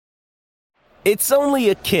It's only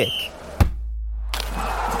a kick,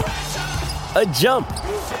 a jump,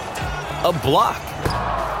 a block.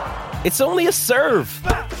 It's only a serve.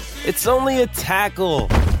 It's only a tackle,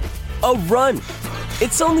 a run.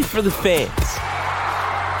 It's only for the fans.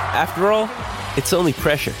 After all, it's only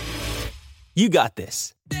pressure. You got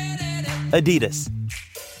this. Adidas.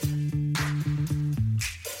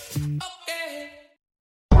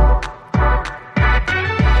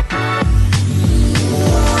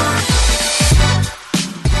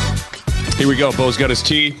 Here we go. Bo's got his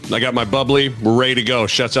tea. I got my bubbly. We're ready to go.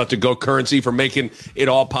 Shouts out to Go Currency for making it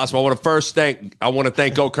all possible. I want to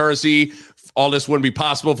thank Go Currency. All this wouldn't be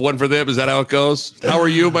possible if it wasn't for them. Is that how it goes? How are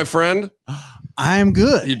you, my friend? I'm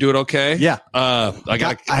good. You doing okay? Yeah.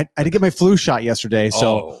 I did get my flu shot yesterday.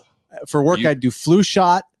 So for work, I do flu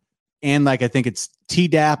shot and I think it's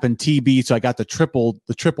Tdap and TB. So I got the triple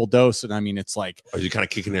dose. And I mean, it's like, are you kind of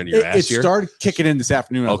kicking in your ass it here? It started kicking in this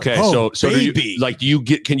afternoon. Okay. Like, so baby.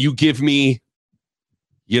 can you give me,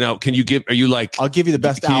 are you like, I'll give you the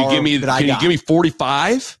best hour Can you give me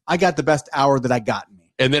 45? I got the best hour that I got in me.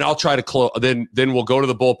 And then I'll try to close. Then we'll go to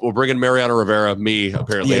the bull. We'll bring in Mariano Rivera. Me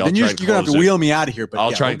apparently. Yeah, then you're gonna have to wheel me out of here. But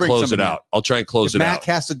I'll try and close it out. I'll try and close it out. Mac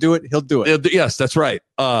has to do it. He'll do it. Yes, that's right.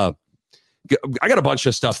 I got a bunch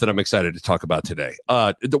of stuff that I'm excited to talk about today.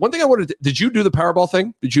 The one thing I wanted did you do the Powerball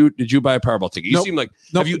thing? Did you buy a Powerball ticket? You seem like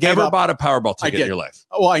have you ever bought a Powerball ticket in your life?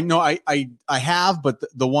 Well, I know I have, but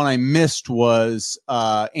the one I missed was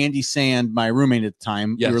Andy Sand, my roommate at the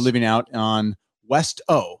time. Yes. We were living out on West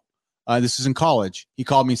O. This is in college. He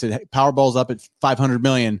called me and said, hey, Powerball's up at 500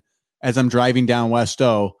 million as I'm driving down West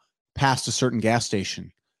O past a certain gas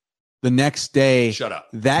station. The next day, shut up.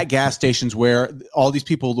 That gas station's where all these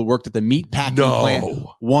people that worked at the meat packing plant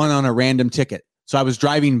won on a random ticket. So I was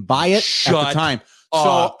driving by it at the time.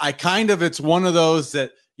 So it's one of those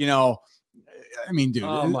that, I mean, dude.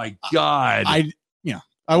 Oh my God.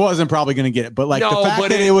 I wasn't probably going to get it, but the fact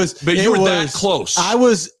that it was, but you were that close. I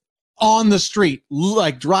was on the street,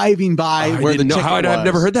 driving by where the ticket was. I've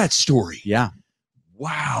never heard that story. Yeah.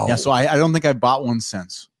 Wow. Yeah. So I don't think I bought one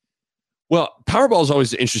since. Well, Powerball is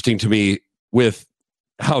always interesting to me with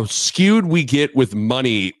how skewed we get with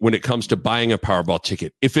money when it comes to buying a Powerball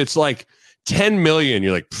ticket. If it's like 10 million,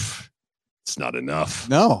 you're like, it's not enough.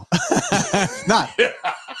 No, not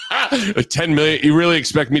 10 million. You really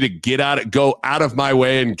expect me to go out of my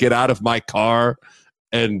way and get out of my car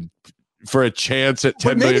and for a chance at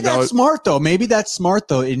 $10 million? That's smart though. Maybe that's smart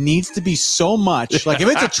though. It needs to be so much. Like if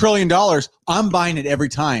it's $1 trillion, I'm buying it every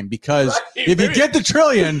time because if you get the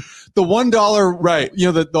trillion, the $1, right?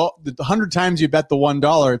 The 100 times you bet the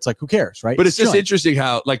 $1, it's like who cares, right? But it's just interesting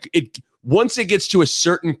how once it gets to a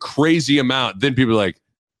certain crazy amount, then people are like,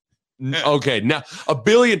 okay, now $1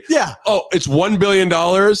 billion. Yeah. Oh, it's $1 billion.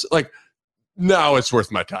 Like, no, it's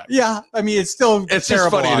worth my time. Yeah, I mean, it's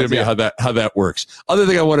just funny to me how that works. Other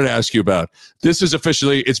thing I wanted to ask you about, this is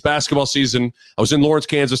it's basketball season. I was in Lawrence,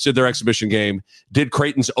 Kansas, did their exhibition game, did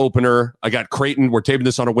Creighton's opener. I got Creighton. We're taping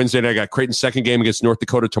this on a Wednesday night. I got Creighton's second game against North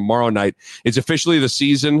Dakota tomorrow night. It's officially the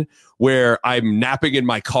season where I'm napping in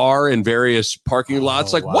my car in various parking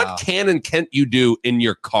lots. What can and can't you do in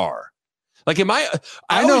your car? Like,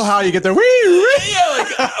 I know how you get there.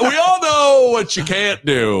 Yeah, we all know what you can't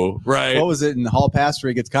do, right? What was it in the hall pass where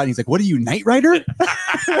he gets caught? And he's like, "What are you, Knight Rider?"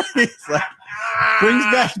 He's like, brings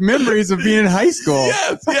back memories of being in high school.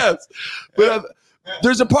 Yes. But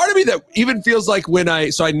there's a part of me that even feels like when I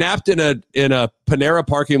napped in a Panera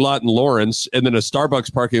parking lot in Lawrence and then a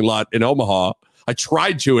Starbucks parking lot in Omaha. I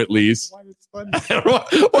tried to at least. There's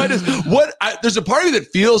a part of me that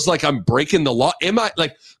feels like I'm breaking the law. Am I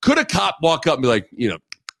could a cop walk up and be like,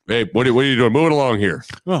 hey, what are you doing? Moving along here.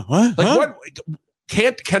 What? What?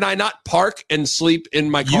 Can I not park and sleep in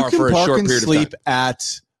my car for a short period of time? You can sleep at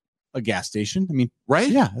a gas station. I mean, right?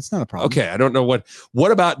 Yeah, that's not a problem. Okay, I don't know what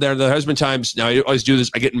about there. There has been times now. I always do this.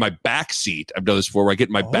 I get in my back seat. I've done this before. Where I get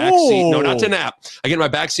in my back seat. No, not to nap. I get in my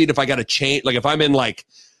back seat if I got to change. Like if I'm in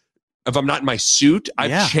if I'm not in my suit,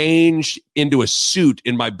 I've changed into a suit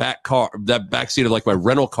in my back car, that back seat of my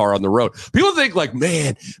rental car on the road. People think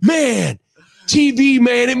man, TV,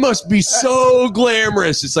 man, it must be so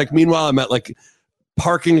glamorous. It's like, meanwhile, I'm at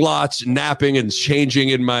parking lots, napping and changing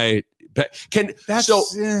in my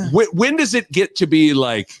when does it get to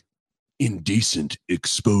be indecent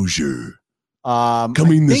exposure?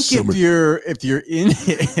 Coming this summer. If you're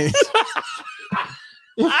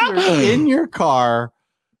in your car.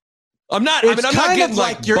 I'm not getting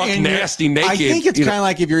buck nasty naked. I think it's kind of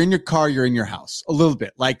like if you're in your car, you're in your house a little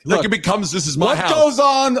bit. Look, it becomes, this is my house. What goes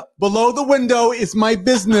on below the window is my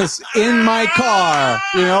business in my car.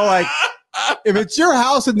 If it's your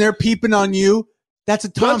house and they're peeping on you, That's a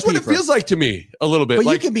Tom That's what it feels like to me a little bit. But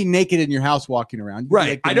like, you can be naked in your house walking around.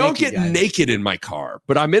 Right. I don't get naked in my car,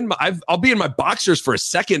 but I'll be in my boxers for a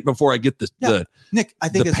second before I get the Nick, I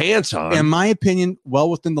think the pants on. In my opinion, well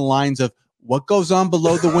within the lines of what goes on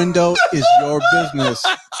below the window is your business.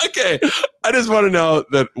 Okay. I just want to know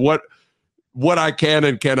that what I can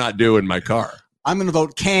and cannot do in my car. I'm going to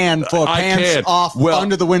vote for pants off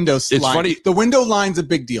under the window line. It's funny. The window line's a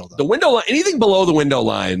big deal, though. The window line, anything below the window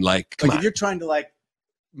line, come on. If you're trying to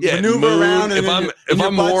maneuver move, around, and if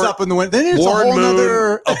I'm more up in the window, then it's a whole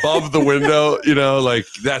other above the window.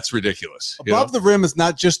 That's ridiculous. Above the rim is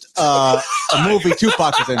not just a movie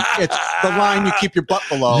Tupac is in. It's the line you keep your butt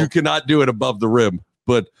below. You cannot do it above the rim.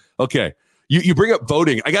 But okay. You bring up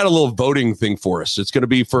voting. I got a little voting thing for us. It's going to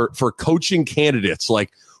be for coaching candidates.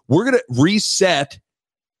 We're going to reset.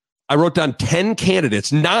 I wrote down 10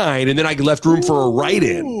 candidates, 9, and then I left room for a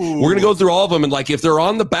write-in. We're going to go through all of them, and if they're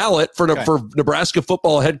on the ballot for Nebraska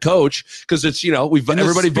football head coach, because it's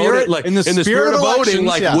everybody voted in the spirit of voting.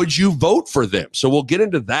 Would you vote for them? So we'll get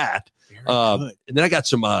into that. And then I got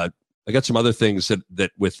some other things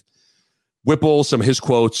that with Whipple, some of his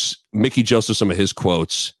quotes, Mickey Joseph, some of his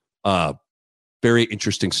quotes. Very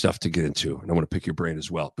interesting stuff to get into, and I want to pick your brain as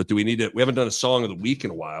well. But do we need to? We haven't done a song of the week in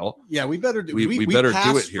a while. Yeah, we better do. We better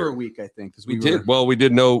do it here for a week, I think, because we did. Well, we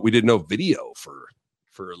did no video for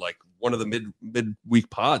one of the mid-week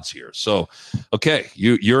pods here. So, okay,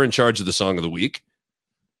 you're in charge of the song of the week.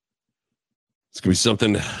 It's gonna be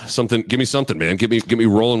something. Give me something, man. Get me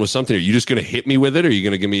rolling with something. Are you just gonna hit me with it? Or are you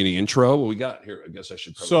gonna give me any intro? What we got here? I guess I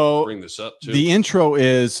should probably bring this up too. The intro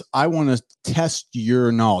is I want to test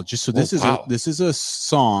your knowledge. Just so this is a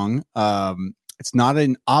song. It's not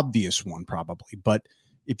an obvious one probably, but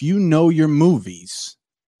if you know your movies,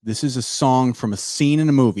 this is a song from a scene in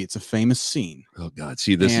a movie. It's a famous scene. Oh God!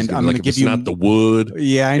 See, this is I'm going to give you not the wood.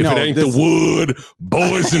 Yeah, I know. If it ain't the wood,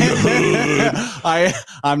 boys in the hood.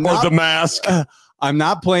 I'm not The Mask. I'm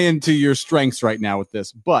not playing to your strengths right now with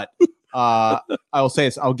this, but I will say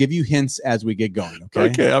this. I'll give you hints as we get going.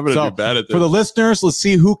 Okay, I'm going to do bad at this. For the listeners, let's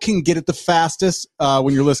see who can get it the fastest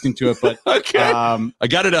when you're listening to it. But okay, I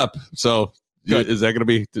got it up. So good. Is that going to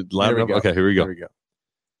be loud enough? Okay, here we go. Here we go.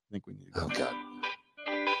 I think we need to go. Oh God.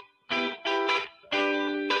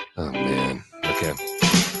 Oh man. Okay.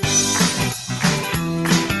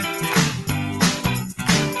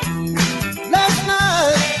 Last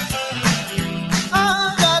night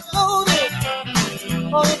I got loaded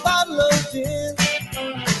on a bottle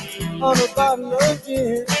of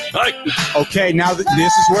gin. Okay, now this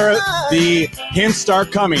is where the hints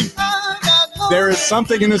start coming. There is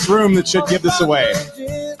something in this room that should give this away.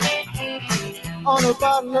 On a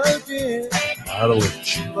bottle of gin.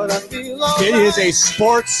 It is a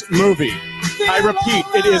sports movie. I repeat,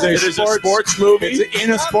 it is a sports movie. It's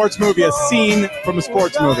in a sports movie, a scene from a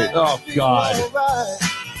sports movie. Oh, God.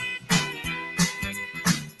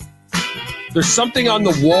 There's something on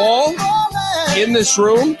the wall in this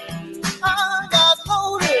room.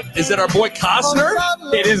 Is it our boy Costner?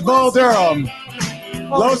 It is Bull Durham.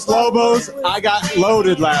 Los Lobos, I got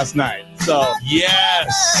loaded last night. So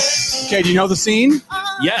yes. Okay, do you know the scene?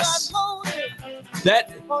 Yes.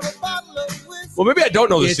 Well, maybe I don't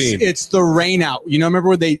know the scene. It's the rain out.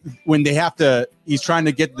 Remember when they have to? He's trying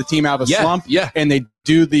to get the team out of a slump. Yeah. And they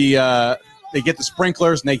do they get the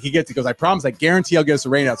sprinklers, and he goes, I promise, I guarantee I'll get us a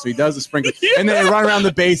rain out. So he does the sprinklers, and then they run around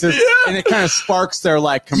the bases, and it kind of sparks their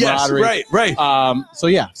camaraderie. Yes, right.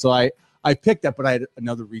 So I picked that, but I had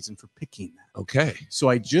another reason for picking that. Okay. So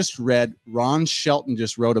I just read Ron Shelton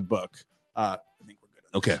just wrote a book. I think we're good.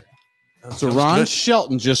 Okay. So Ron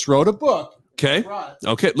Shelton just wrote a book. Okay.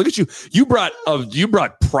 Okay. Look at you. You brought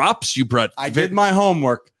props. I did my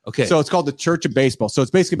homework. Okay. So it's called The Church of Baseball. So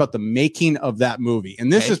it's basically about the making of that movie.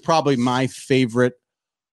 And this is probably my favorite.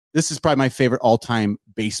 This is probably my favorite all-time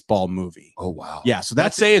baseball movie. Oh wow. Yeah. So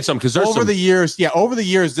that's saying something because there's over the years. Yeah. Over the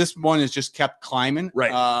years, this one has just kept climbing.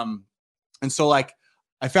 Right. And so I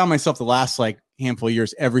found myself the last handful of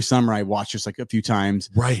years, every summer I watched this a few times.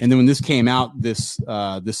 Right. And then when this came out this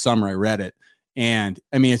summer, I read it. And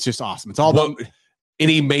I mean, it's just awesome. It's all about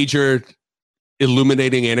any major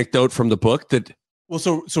illuminating anecdote from the book that. Well,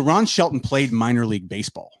 so Ron Shelton played minor league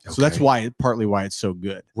baseball, so that's partly why it's so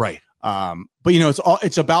good. Right. But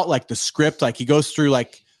it's about the script. He goes through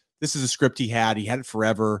this is a script he had it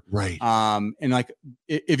forever. Right. And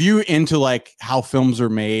if you into how films are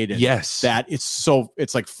made, and yes, that it's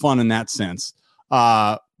fun in that sense.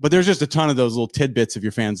 But there's just a ton of those little tidbits if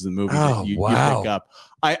you're fans of the movie that you pick up.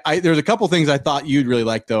 There's a couple things I thought you'd really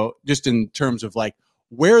like though, just in terms of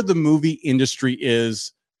where the movie industry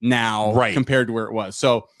is now compared to where it was.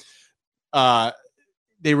 So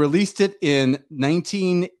they released it in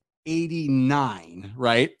 1989,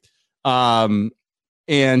 right? And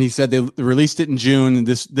he said they released it in June.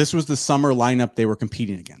 This was the summer lineup they were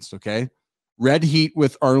competing against. Okay, Red Heat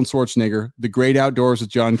with Arnold Schwarzenegger, The Great Outdoors with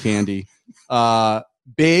John Candy,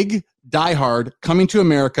 Big, Die Hard, Coming to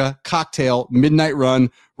America, Cocktail, Midnight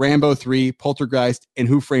Run, Rambo 3, Poltergeist, and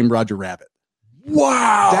Who Framed Roger Rabbit.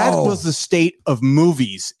 Wow. That was the state of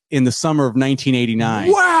movies in the summer of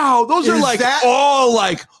 1989. Wow. Those are like all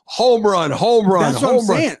like home run. That's what I'm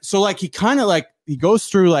saying. So like he kind of like he goes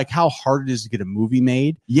through like how hard it is to get a movie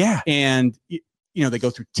made. Yeah. And they go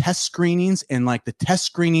through test screenings, and like the test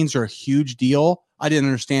screenings are a huge deal. I didn't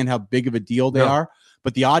understand how big of a deal they are,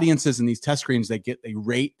 but the audiences in these test screenings, they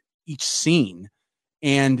rate each scene,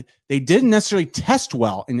 and they didn't necessarily test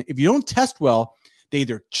well. And if you don't test well, they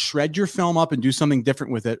either shred your film up and do something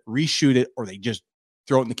different with it, reshoot it, or they just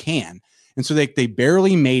throw it in the can. And so they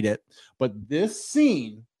barely made it. But this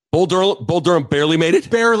scene, Bull Durham barely made it?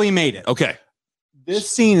 Barely made it. Okay. This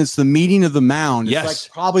scene is the meeting of the mound. Yes. It's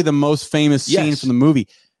like probably the most famous scene from the movie.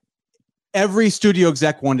 Every studio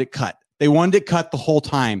exec wanted it cut. They wanted it cut the whole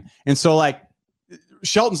time. And so like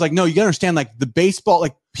Shelton's like, no, you gotta understand, like the baseball,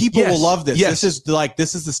 like people will love this. Yes.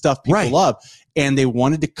 This is the stuff people love. And they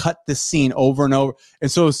wanted to cut this scene over and over. And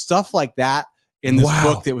so stuff like that in this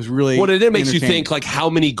book that was really it makes you think like how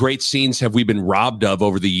many great scenes have we been robbed of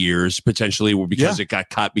over the years potentially because it got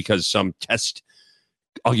cut because some test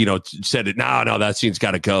said it. No, that scene's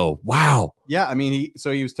got to go. Wow. Yeah, I mean,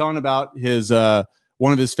 he was telling about his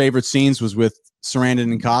one of his favorite scenes was with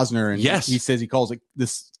Sarandon and Costner, and he says he calls it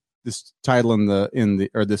this title in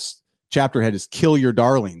this chapter head is "Kill Your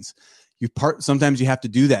Darlings." Sometimes you have to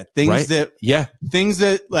do that. Things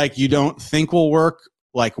that like you don't think will work,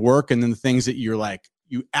 and then the things that you're like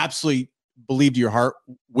you absolutely believe to your heart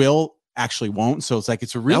will actually won't. So it's like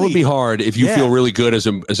that would be hard if you feel really good as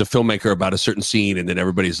a filmmaker about a certain scene, and then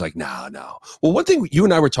everybody's like, no. Well, one thing you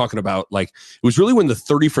and I were talking about, like it was really when the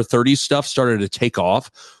 30 for 30 stuff started to take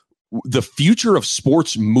off, the future of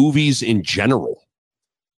sports movies in general.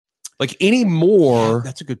 Like anymore,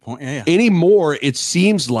 that's a good point. Yeah. Anymore, it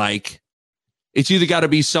seems like it's either got to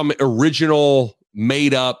be some original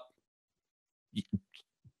made up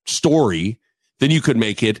story, then you could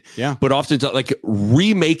make it. Yeah. But often like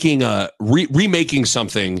remaking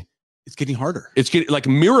something, it's getting harder. It's getting like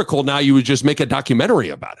Miracle. Now you would just make a documentary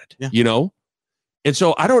about it, And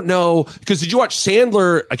so I don't know, because did you watch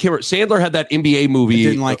Sandler? I can't remember. Sandler had that NBA movie. I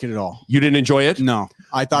didn't like it at all. You didn't enjoy it? No.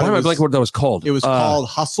 I thought it was like what that was called. It was called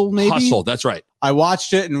Hustle, maybe? Hustle, that's right. I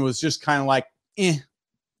watched it and was just kind of like, It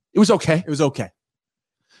was okay. It was okay.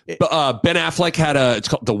 But Ben Affleck it's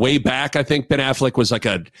called The Way Back, I think. Ben Affleck was like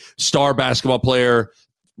a star basketball player,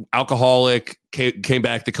 alcoholic, came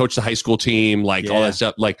back to coach the high school team, all that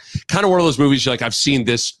stuff. Like kind of one of those movies you're like, I've seen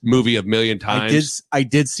this movie a million times. I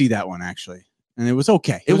did see that one actually. And it was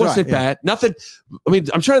okay. It wasn't bad. Nothing. I mean,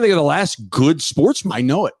 I'm trying to think of the last good sports movie. I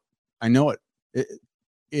know it.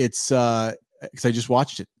 It's because I just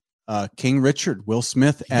watched it. King Richard, Will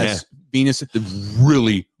Smith as Venus.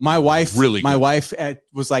 Really, my wife good.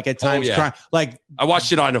 Was like at times crying. Like I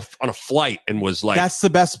watched it on a flight and was like, that's the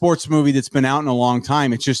best sports movie that's been out in a long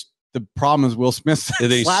time. It's just the problem is Will Smith. And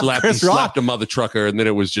then he slapped a mother trucker, and then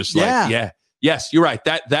it was just like, yes, you're right.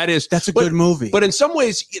 That's a good movie. But in some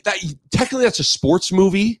ways, technically that's a sports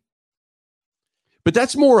movie. But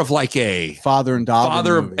that's more of like a father and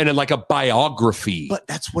daughter and then like a biography. But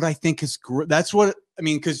that's what I think is that's what I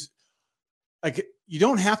mean, because like you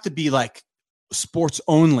don't have to be like sports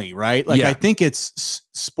only, right? Like I think it's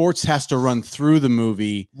sports has to run through the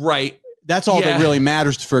movie, right? That's all that really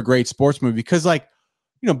matters for a great sports movie, because like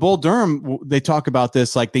Bull Durham, they talk about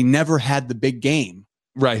this like they never had the big game,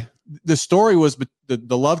 right? The story was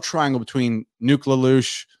the love triangle between Nuke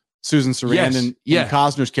LaLoosh, Susan Sarandon, and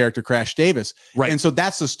Costner's character Crash Davis, right? And so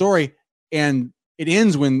that's the story, and it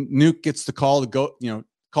ends when Nuke gets the call to go,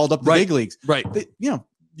 called up the big leagues, right?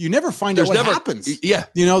 You never find out what happens. Yeah.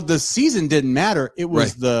 The season didn't matter. It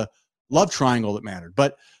was the love triangle that mattered.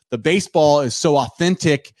 But the baseball is so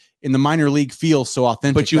authentic, and the minor league feels so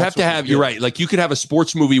authentic. But you have to have, you're right. Like you could have a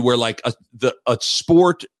sports movie where like a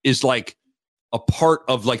sport is like a part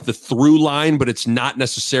of like the through line, but it's not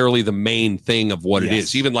necessarily the main thing of what it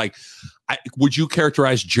is. Even like, would you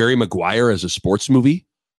characterize Jerry Maguire as a sports movie?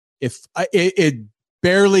 If it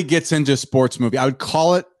barely gets into sports movie, I would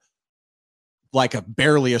call it like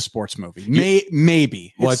barely a sports movie.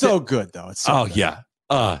 Maybe. It's so good though. It's so good. Yeah.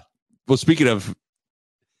 Well, speaking of,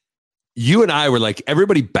 you and I were like,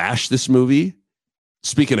 everybody bashed this movie.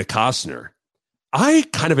 Speaking of Costner, I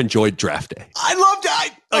kind of enjoyed draft day. I loved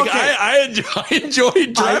it. I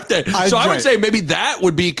enjoyed draft day. So I would say maybe that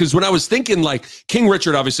would be, because when I was thinking like King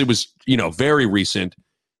Richard obviously was, very recent.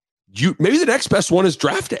 Maybe the next best one is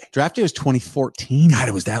draft day. Draft day was 2014. God,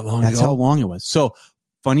 it was that long That's ago. how long it was. So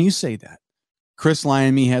funny you say that. Chris Lyon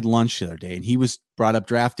and me had lunch the other day, and he was brought up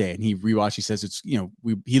draft day, and he rewatched. He says it's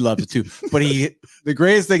he loves it too. But the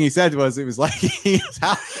greatest thing he said was like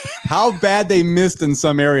how bad they missed in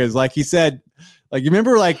some areas. Like he said, like you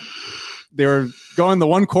remember like they were going. The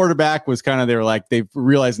one quarterback was kind of they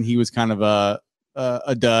realizing he was kind of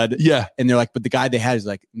a dud. Yeah, and they're like, but the guy they had is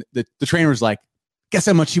like the trainer was like, guess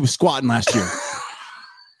how much he was squatting last year.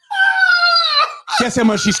 Guess how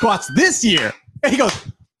much he squats this year. And he goes,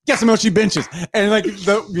 guess how much he benches. And like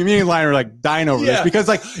me and Lion are like dying over this because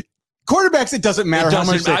like quarterbacks, it doesn't matter how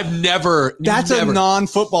much. That's a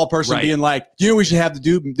non-football person being like, we should have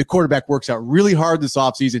the quarterback works out really hard this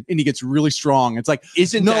offseason and he gets really strong. It's like,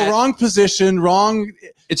 wrong position, wrong.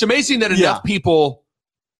 It's amazing that enough people,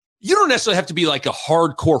 you don't necessarily have to be like a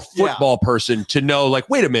hardcore football person to know like,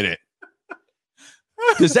 wait a minute.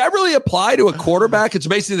 Does that really apply to a quarterback? It's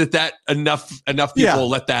amazing that enough people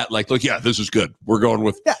let that like, look, this is good. We're going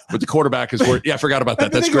with the quarterback is where. Yeah, I forgot about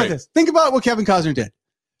that. That's great. Think about what Kevin Costner did.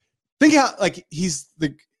 Think how like he's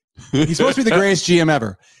supposed to be the greatest GM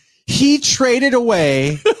ever. He traded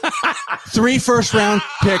away 3 first-round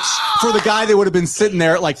picks for the guy that would have been sitting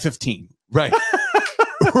there at like 15. Right.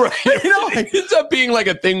 Right. It ends up being like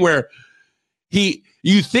a thing where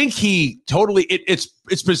you think he totally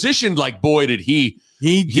it's positioned like boy did he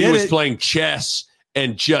was playing chess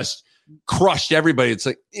and just crushed everybody. It's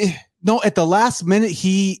like no, at the last minute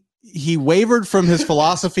he wavered from his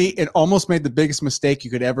philosophy and almost made the biggest mistake you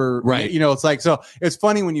could ever. Right. It's like, so it's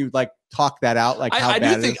funny when you like talk that out. Like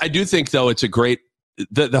I do think though it's a great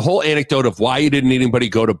the whole anecdote of why you didn't need anybody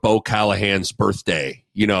go to Bo Callahan's birthday.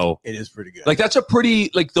 It is pretty good. Like that's a pretty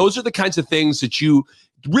like those are the kinds of things that you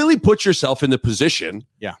really put yourself in the position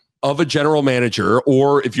of a general manager,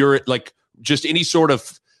 or if you're like just any sort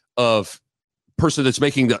of person that's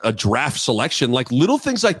making a draft selection, like little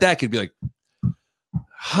things like that could be like,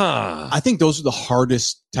 I think those are the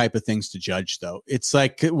hardest type of things to judge though. It's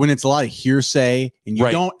like when it's a lot of hearsay and you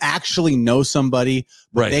don't actually know somebody,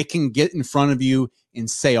 but they can get in front of you and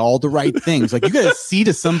say all the right things. Like you got to see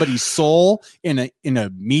to somebody's soul in a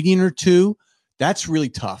meeting or two. That's really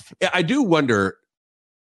tough. I do wonder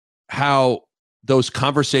how those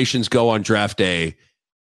conversations go on draft day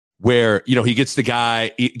where, he gets the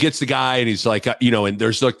guy and he's like, and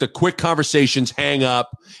there's like the quick conversations hang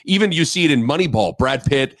up. Even you see it in Moneyball. Brad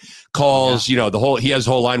Pitt calls, he has the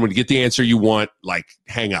whole line when you get the answer you want, like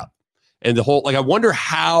hang up. And the whole, like, I wonder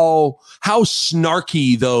how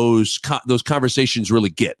snarky those conversations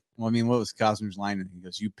really get. Well, I mean, what was Cosner's line? He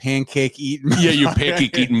goes, "You pancake eating." Yeah, you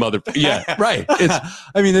pancake eating mother. Yeah, right.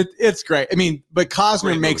 It's great. I mean, but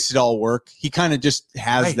Cosner makes it all work. He kind of just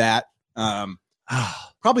has that.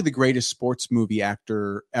 Probably the greatest sports movie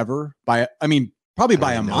actor ever probably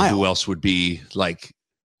by a mile. Who else would be like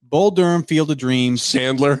Bull Durham, Field of Dreams,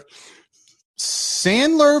 Sandler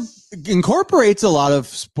incorporates a lot of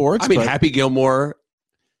sports. I mean, Happy Gilmore,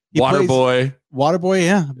 Waterboy,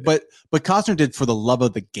 yeah. But Costner did For the Love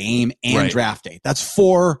of the Game and Draft Day. That's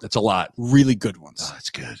 4. That's a lot. Really good ones. Oh, that's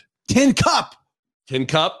good. Tin Cup.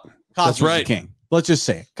 Cosner's that's right. The king. Let's just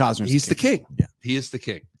say it. Cosner's He's the king. Yeah, he is the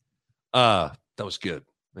king. That was good.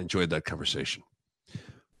 I enjoyed that conversation.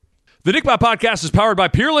 The Dickbot Podcast is powered by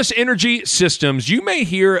Peerless Energy Systems. You may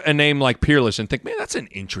hear a name like Peerless and think, man, that's an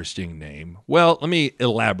interesting name. Well, let me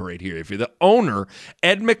elaborate here. If you're the owner,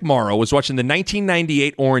 Ed McMorrow was watching the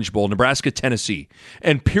 1998 Orange Bowl, Nebraska-Tennessee,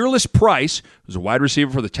 and Peerless Price was a wide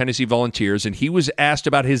receiver for the Tennessee Volunteers, and he was asked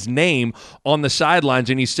about his name on the sidelines,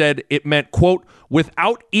 and he said it meant, quote,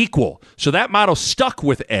 without equal. So that motto stuck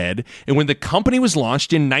with Ed, and when the company was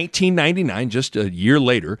launched in 1999, just a year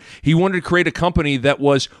later, he wanted to create a company that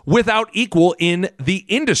was without equal in the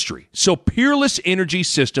industry. So Peerless Energy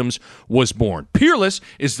Systems was born. Peerless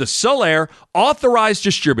is the Solaire authorized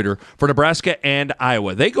distributor for Nebraska and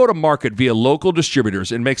Iowa. They go to market via local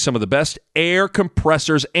distributors and make some of the best air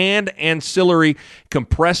compressors and ancillary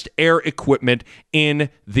compressed air equipment in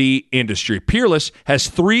the industry. Peerless has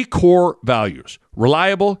 3 core values: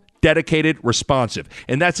 reliable, dedicated, responsive.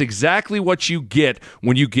 And that's exactly what you get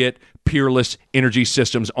when you get Peerless Energy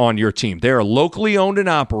Systems on your team. They are locally owned and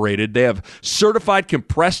operated. They have certified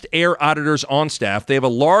compressed air auditors on staff. They have a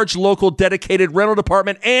large local dedicated rental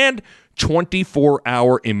department and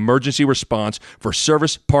 24-hour emergency response for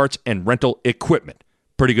service, parts, and rental equipment.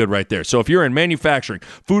 pretty good right there. So if you're in manufacturing,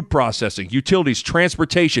 food processing, utilities,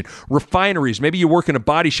 transportation, refineries, maybe you work in a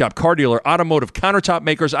body shop, car dealer, automotive, countertop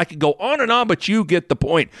makers, I could go on and on, but you get the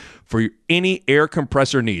point. For any air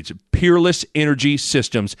compressor needs, Peerless Energy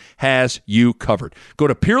Systems has you covered. Go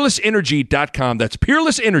to peerlessenergy.com. That's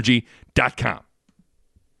peerlessenergy.com.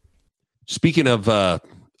 Speaking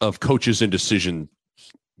of coaches and decision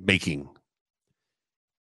making,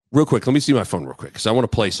 real quick, let me see my phone real quick because I want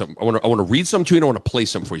to play something. I want to read something to you and I want to play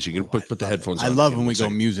something for you so you can put the headphones on. I love when we go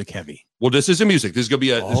music heavy. Well, this isn't music. This is going to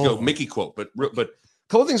be a Mickey quote, but a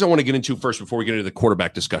couple of things I want to get into first before we get into the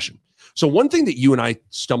quarterback discussion. So one thing that you and I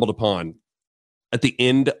stumbled upon at the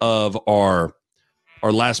end of our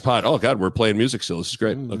last pod. Oh God, we're playing music still. This is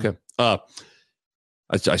great. Okay. I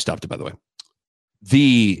stopped it, by the way.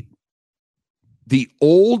 The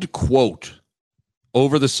old quote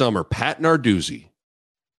over the summer, Pat Narduzzi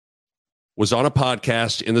was on a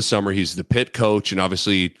podcast in the summer. He's the Pitt coach, and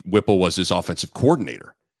obviously Whipple was his offensive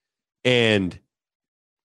coordinator. And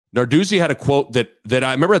Narduzzi had a quote that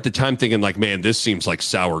I remember at the time thinking, like, man, this seems like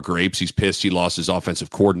sour grapes. He's pissed he lost his offensive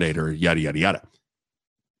coordinator, yada, yada, yada.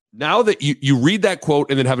 Now that you read that quote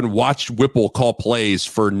and then having watched Whipple call plays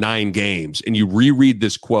for 9 games and you reread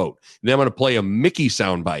this quote, and then I'm going to play a Mickey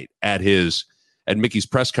soundbite at Mickey's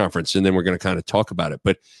press conference, and then we're going to kind of talk about it.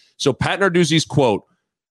 But so Pat Narduzzi's quote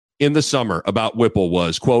in the summer about Whipple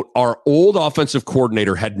was, quote, "Our old offensive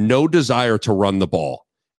coordinator had no desire to run the ball.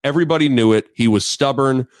 Everybody knew it. He was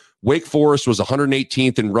stubborn. Wake Forest was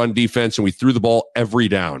 118th in run defense, and we threw the ball every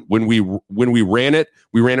down. When we ran it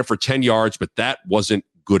for 10 yards, but that wasn't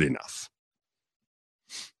good enough."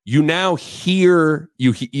 You now hear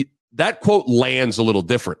that quote lands a little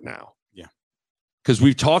different now. Yeah. Because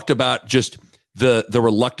we've talked about just the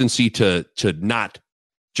reluctancy to not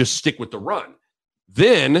just stick with the run.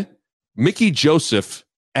 Then Mickey Joseph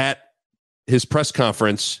at his press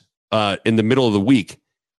conference in the middle of the week,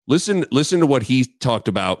 listen to what he talked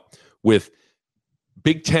about with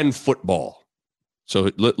Big Ten football. So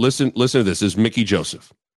listen to this. This is Mickey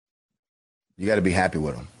Joseph. You got to be happy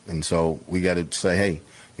with them. And so we got to say, hey,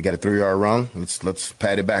 we got a 3-yard run. Let's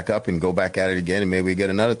pad it back up and go back at it again, and maybe we get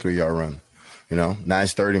another 3-yard run. Now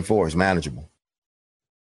it's 3rd and 4. It's manageable.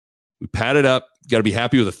 We pad it up. Got to be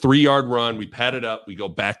happy with a 3-yard run. We pad it up. We go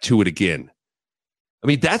back to it again. I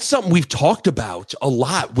mean, that's something we've talked about a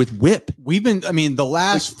lot with Whip. The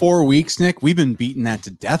last 4 weeks, Nick, we've been beating that to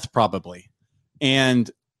death probably. And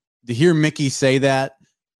to hear Mickey say that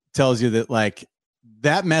tells you that, like,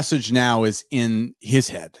 that message now is in his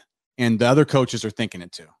head and the other coaches are thinking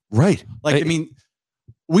it too. Right. Like,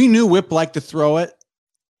 we knew Whip liked to throw it,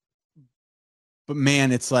 but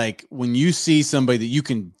man, it's like when you see somebody that you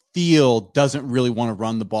can feel doesn't really want to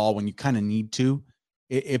run the ball when you kind of need to,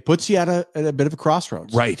 it puts you at a bit of a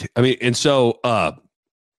crossroads. Right. I mean, and so,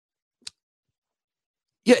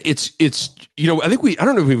 yeah, it's, I don't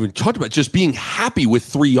know if we even talked about just being happy with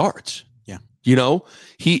 3 yards. Yeah.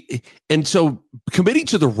 And so committing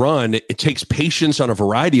to the run, it takes patience on a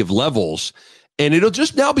variety of levels, and it'll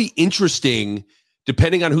just now be interesting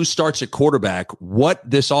depending on who starts at quarterback, what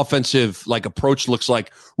this offensive approach looks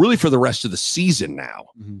like really for the rest of the season now,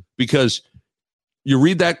 because you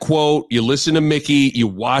read that quote, you listen to Mickey, you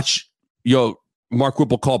watch, Mark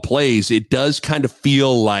Whipple call plays. It does kind of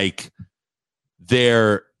feel like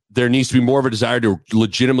there needs to be more of a desire to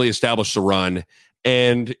legitimately establish the run.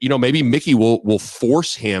 And, maybe Mickey will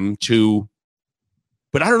force him to,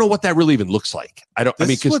 but I don't know what that really even looks like.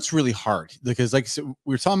 This is what's really hard because, like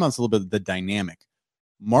we were talking about this a little bit, the dynamic.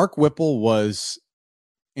 Mark Whipple was,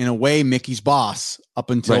 in a way, Mickey's boss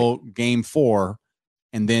up until game 4.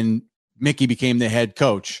 And then Mickey became the head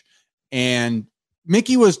coach. And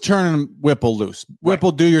Mickey was turning Whipple loose.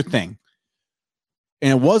 Whipple, do your thing.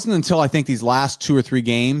 And it wasn't until I think these last 2 or 3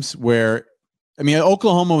 games where,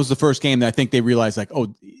 Oklahoma was the first game that I think they realized,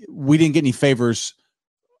 we didn't get any favors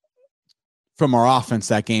from our offense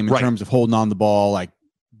that game in terms of holding on the ball,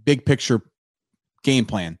 big picture game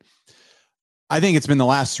plan. I think it's been the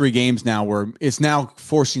last 3 games now where it's now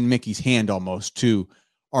forcing Mickey's hand almost to,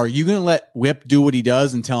 are you going to let Whip do what he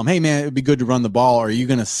does and tell him, hey, man, it would be good to run the ball? Or are you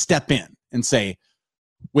going to step in and say,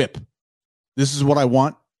 Whip, this is what I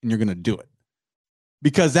want, and you're going to do it?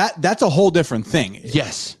 Because that's a whole different thing.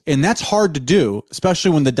 Yes. And that's hard to do,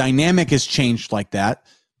 especially when the dynamic has changed like that.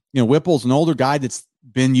 Whipple's an older guy that's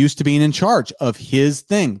been used to being in charge of his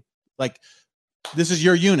thing. This is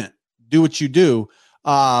your unit. Do what you do.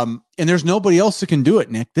 And there's nobody else that can do it,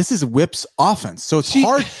 Nick. This is Whip's offense. So it's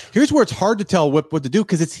hard. Here's where it's hard to tell Whip what to do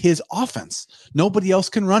because it's his offense. Nobody else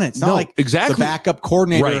can run it. It's not the backup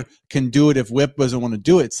coordinator can do it if Whip doesn't want to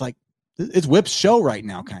do it. It's Whip's show right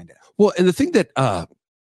now, kind of. Well, and the thing that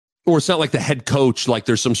Or it's not like the head coach, like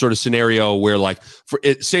there's some sort of scenario where like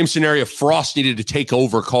same scenario, Frost needed to take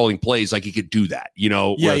over calling plays, like he could do that,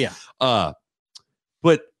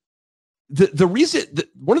 But the reason,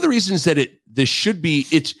 one of the reasons that this should be,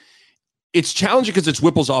 it's challenging because it's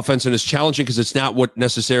Whipple's offense, and it's challenging because it's not what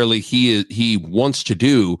necessarily he wants to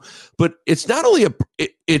do. But it's not only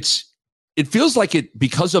it feels like it,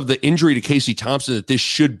 because of the injury to Casey Thompson, that this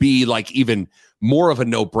should be like even more of a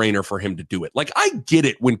no-brainer for him to do it. Like, I get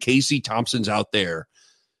it when Casey Thompson's out there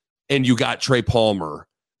and you got Trey Palmer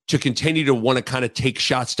to continue to want to kind of take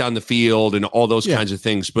shots down the field and all those kinds of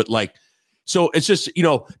things. But like, so it's just,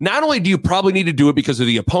 not only do you probably need to do it because of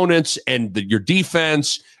the opponents and your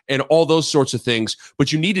defense and all those sorts of things,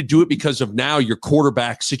 but you need to do it because of now your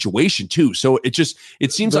quarterback situation too. So it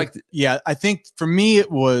seems like. Yeah, I think for me, it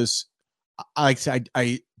was, I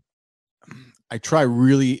try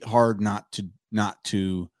really hard not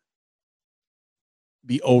to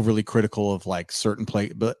be overly critical of like certain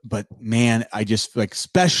play, but man, I just like,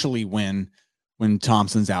 especially when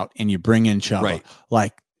Thompson's out and you bring in Chubb, right.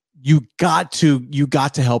 Like you got to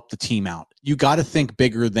help the team out. You got to think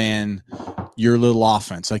bigger than your little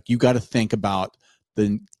offense. Like you got to think about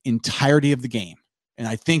the entirety of the game. And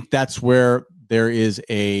I think that's where there is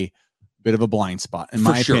a bit of a blind spot in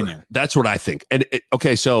my opinion. That's what I think. And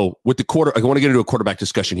okay, so with the quarter, I want to get into a quarterback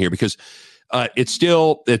discussion here because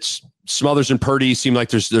it's Smothers and Purdy seem like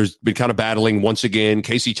there's been kind of battling once again.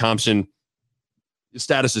 Casey Thompson, his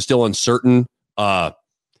status is still uncertain.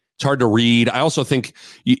 It's hard to read. I also think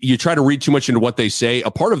you try to read too much into what they say.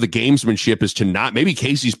 A part of the gamesmanship is to not, maybe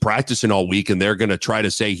Casey's practicing all week and they're going to try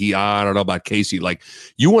to say I don't know about Casey. Like,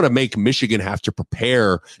 you want to make Michigan have to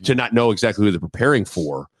prepare to not know exactly who they're preparing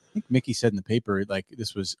for. I think Mickey said in the paper, like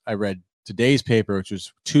I read today's paper, which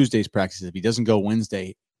was Tuesday's practice. If he doesn't go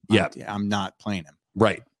Wednesday, I'm not playing him.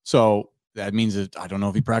 Right. So that means that I don't know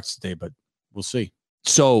if he practiced today, but we'll see.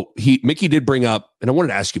 So Mickey did bring up, and I wanted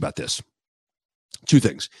to ask you about this. Two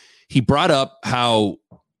things. He brought up how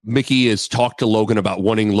Mickey has talked to Logan about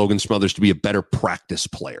wanting Logan Smothers to be a better practice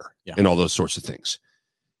player and all those sorts of things.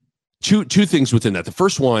 Two things within that. The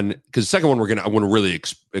first one, because the second one I want to really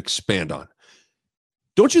expand on.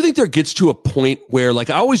 Don't you think there gets to a point where, like,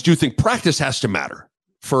 I always do think practice has to matter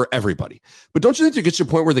for everybody, but don't you think there gets to a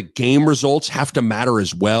point where the game results have to matter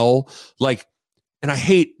as well? Like, and I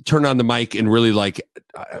hate turning on the mic and really like,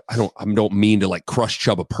 I don't mean to like crush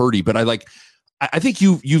Chubba Purdy, but I think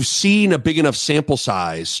you've seen a big enough sample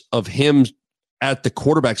size of him at the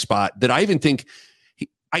quarterback spot that I even think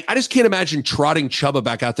I just can't imagine trotting Chubba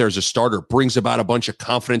back out there as a starter brings about a bunch of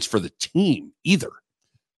confidence for the team either.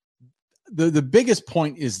 The biggest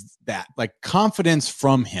point is that, like, confidence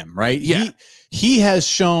from him, right? Yeah. He has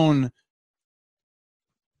shown,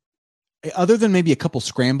 other than maybe a couple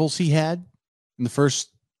scrambles he had in the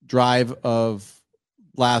first drive of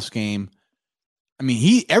last game, I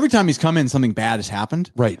mean, every time he's come in, something bad has happened.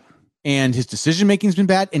 Right. And his decision-making has been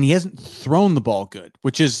bad, and he hasn't thrown the ball good,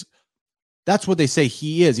 that's what they say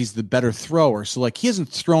he is. He's the better thrower. So, like, he hasn't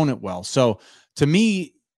thrown it well. So, to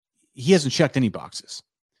me, he hasn't checked any boxes.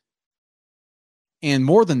 And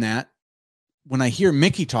more than that, when I hear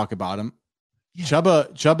Mickey talk about him,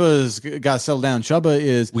 Chubba's got to settle down.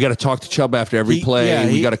 We got to talk to Chubba after every play.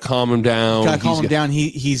 We got to calm him down. Got to calm him down.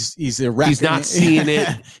 He's erect. He's not seeing it.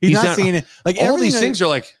 He's not seeing it. Like, all these things are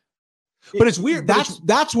like, but it's weird.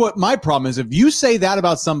 That's what my problem is. If you say that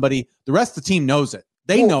about somebody, the rest of the team knows it.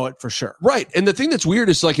 They know it for sure. Right. And the thing that's weird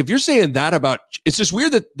is, like, if you're saying that it's just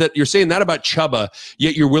weird that you're saying that about Chubba,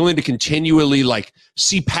 yet you're willing to continually like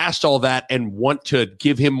see past all that and want to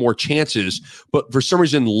give him more chances. But for some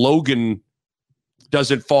reason, Logan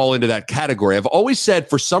doesn't fall into that category. I've always said,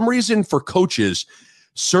 for some reason, for coaches,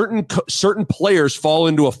 certain players fall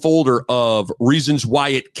into a folder of reasons why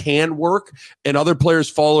it can work, and other players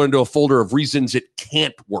fall into a folder of reasons it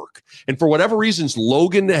can't work. And for whatever reasons,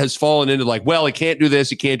 Logan has fallen into like, well, he can't do this,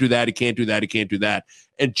 he can't do that, he can't do that, he can't do that.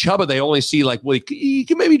 And Chubba, they only see like, well, he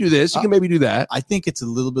can maybe do this, he can maybe do that. I think it's a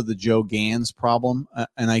little bit of the Joe Gans problem,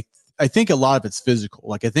 and I think a lot of it's physical.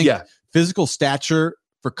 Like, I think physical stature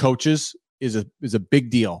for coaches is a big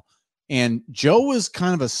deal. And Joe was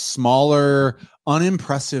kind of a smaller,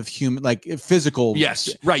 unimpressive human, like physical.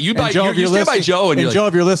 Yes, right. You stand by Joe, and Joe,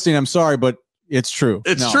 if you're listening, I'm sorry, but it's true.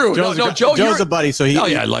 It's true. Joe's a buddy, so we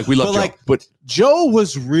love Joe. But Joe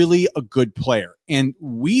was really a good player, and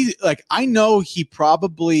I know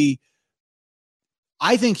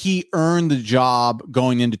I think he earned the job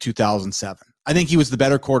going into 2007. I think he was the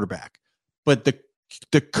better quarterback, but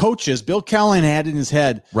the coaches, Bill Callahan had in his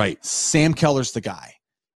head, right, Sam Keller's the guy.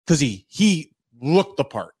 Because he looked the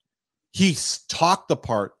part. He talked the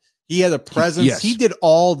part. He had a presence. Yes. He did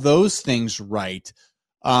all those things right.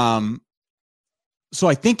 So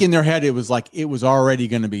I think in their head, it was already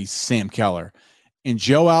going to be Sam Keller, and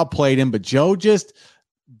Joe outplayed him, but Joe just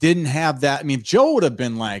didn't have that. I mean, if Joe would have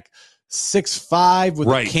been like 6'5" with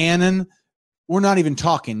a cannon, we're not even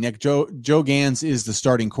talking, Nick. Joe Gans is the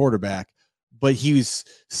starting quarterback, but he's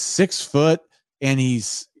 6 foot and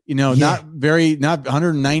he's, not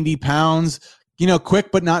 190 pounds,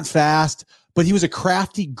 quick, but not fast, but he was a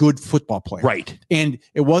crafty, good football player. Right. And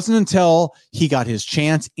it wasn't until he got his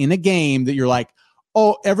chance in a game that you're like,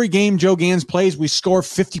 oh, every game Joe Gans plays, we score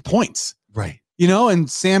 50 points. Right. And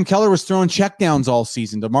Sam Keller was throwing checkdowns all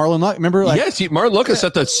season to Marlon Luck. Remember? Marlon Luck has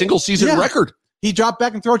set the single season record. He dropped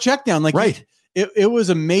back and throw a check down. Right. It was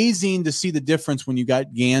amazing to see the difference when you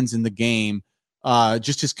got Gans in the game.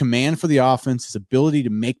 Just his command for the offense, his ability to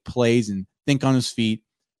make plays and think on his feet.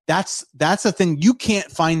 That's the thing. You can't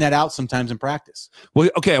find that out sometimes in practice. Well,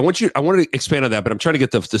 okay. I want to expand on that, but I'm trying to get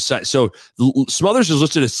the size. So Smothers is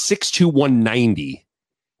listed as 6'2", 190.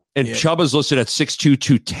 And Chubba's listed at 6'2",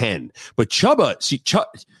 210. But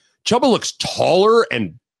Chubba looks taller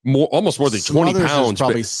and almost more than 20 pounds. Is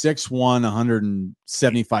probably 6'1",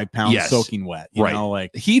 175 pounds, soaking wet. You know,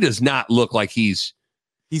 he does not look like he's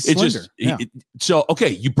slender. So, okay,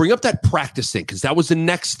 you bring up that practice thing because that was the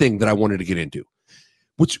next thing that I wanted to get into.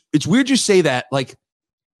 Which it's weird you say that. Like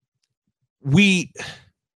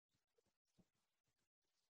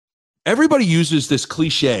everybody uses this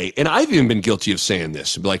cliche, and I've even been guilty of saying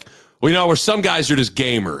this. Like, well, where some guys are just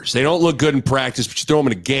gamers. They don't look good in practice, but you throw them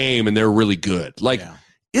in a game and they're really good. Like,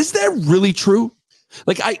 is that really true?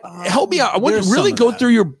 Like, help me out. I want to really go through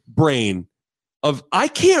your brain I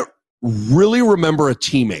can't really remember a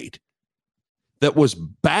teammate that was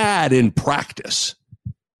bad in practice.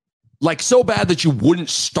 Like, so bad that you wouldn't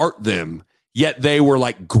start them, yet they were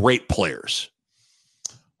like great players.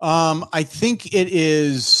 I think it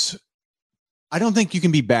is. I don't think you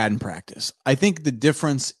can be bad in practice. I think the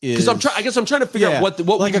difference is because I guess I'm trying to figure out what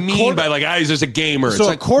we mean by he's just a gamer. So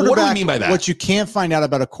it's a quarterback, what do we mean by that? What you can't find out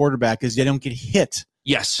about a quarterback is they don't get hit.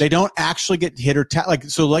 Yes, they don't actually get hit or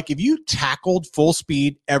if you tackled full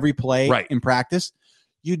speed every play in practice,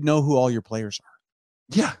 you'd know who all your players are.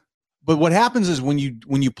 Yeah, but what happens is when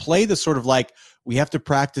you play the sort of we have to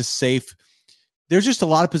practice safe. There's just a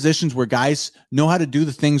lot of positions where guys know how to do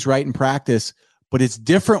the things right in practice, but it's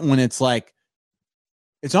different when it's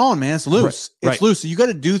it's on, man. It's loose. It's loose. So you got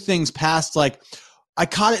to do things past I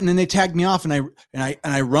caught it and then they tagged me off and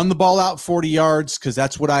I run the ball out 40 yards because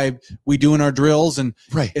that's what we do in our drills. And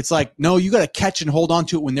it's no, you got to catch and hold on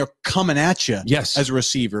to it when they're coming at you as a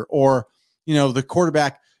receiver or, the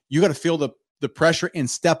quarterback, you got to feel the pressure and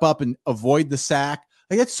step up and avoid the sack.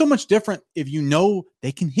 That's so much different if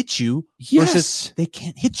they can hit you versus they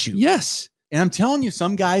can't hit you. Yes. And I'm telling you,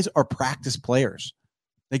 some guys are practice players.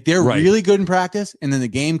 They're really good in practice, and then the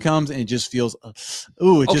game comes, and it just feels,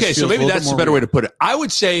 so maybe that's the better way to put it. I would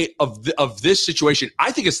say of this situation,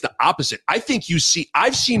 I think it's the opposite. I think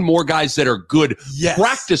I've seen more guys that are good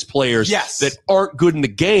practice players that aren't good in the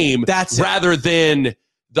game rather than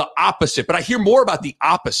the opposite. But I hear more about the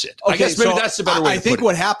opposite. Okay, I guess maybe that's the better way to put it. I think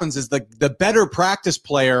what happens is the better practice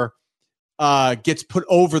player gets put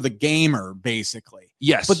over the gamer, basically.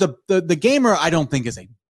 Yes. But the gamer, I don't think is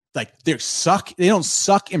they don't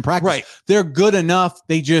suck in practice. Right. They're good enough.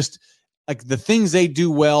 They just the things they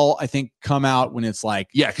do well, I think, come out when it's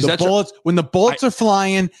when the bullets are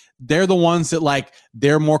flying, they're the ones that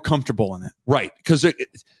they're more comfortable in it. Right. Because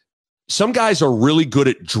some guys are really good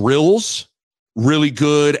at drills, really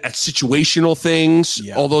good at situational things,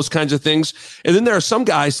 all those kinds of things. And then there are some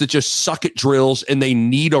guys that just suck at drills and they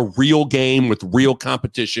need a real game with real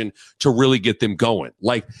competition to really get them going.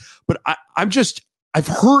 But I've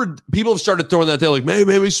heard people have started throwing that there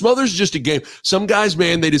maybe Smothers is just a game. Some guys,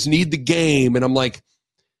 man, they just need the game. And I'm I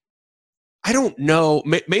don't know.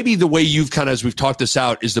 Maybe the way you've as we've talked this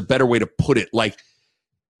out is the better way to put it.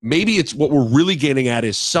 Maybe it's what we're really getting at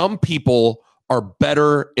is some people are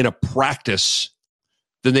better in a practice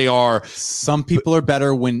than they are. Some people are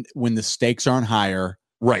better when the stakes aren't higher.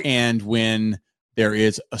 Right. And when there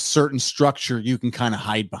is a certain structure you can kind of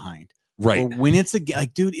hide behind. Right. Or when it's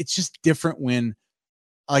dude, it's just different when,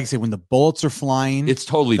 like I say, when the bullets are flying. It's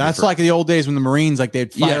totally that's different. Like the old days when the Marines,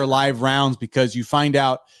 they'd fire live rounds because you find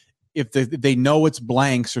out if they know it's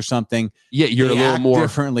blanks or something. Yeah, you're a little more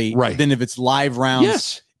differently than if it's live rounds.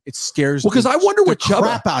 Yes. It scares because I wonder with Chubba,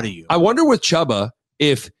 crap out of you. I wonder with Chubba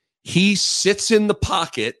if he sits in the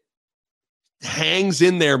pocket, hangs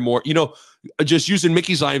in there more, just using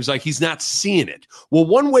Mickey's line, he's not seeing it. Well,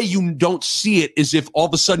 one way you don't see it is if all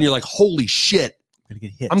of a sudden you're holy shit, I'm going to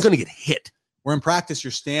get hit. I'm going to get hit. Where in practice,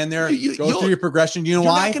 you're standing there, You- go through your progression. You know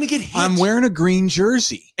you're why? not going to get hit. I'm wearing a green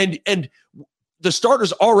jersey. And the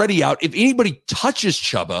starter's already out. If anybody touches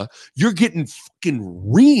Chuba, you're getting fucking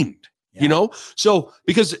reamed. Yeah. You know? So,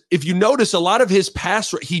 because if you notice, a lot of his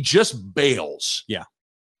pass, he just bails. Yeah.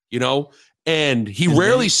 You know? And he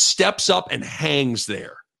rarely steps up and hangs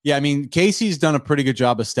there. Yeah, I mean, Casey's done a pretty good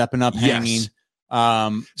job of stepping up, hanging.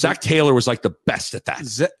 Yes. Zach Taylor was like the best at that.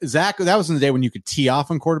 Zach, that was in the day when you could tee off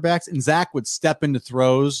on quarterbacks, and Zach would step into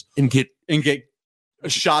throws And get a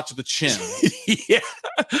shot to the chin. yeah.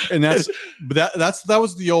 And that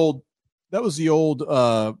was the old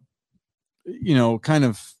kind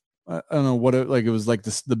of, I don't know what it was like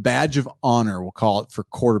this, the badge of honor, we'll call it, for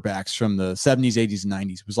quarterbacks from the 70s, 80s, and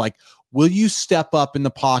 90s. It was like, will you step up in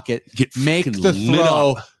the pocket, make the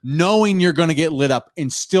throw, knowing you're going to get lit up,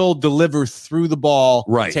 and still deliver through the ball,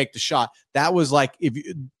 right? Take the shot. That was like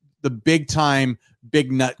the big time,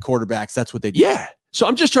 big nut quarterbacks. That's what they did. Yeah. So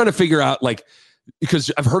I'm just trying to figure out, like,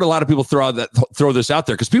 because I've heard a lot of people throw this out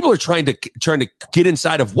there, because people are trying to get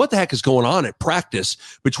inside of what the heck is going on at practice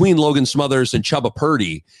between Logan Smothers and Chuba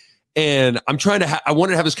Purdy. And I'm trying to I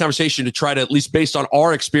wanted to have this conversation to try to, at least based on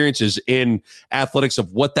our experiences in athletics,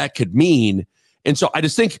 of what that could mean. And so I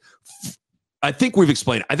think we've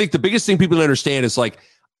explained it. I think the biggest thing people understand is, like,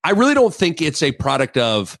 I really don't think it's a product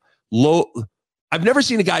of I've never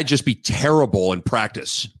seen a guy just be terrible in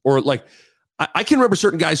practice, or like, I can remember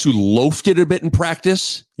certain guys who loafed it a bit in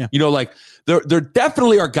practice. Yeah. You know, like there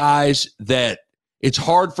definitely are guys that it's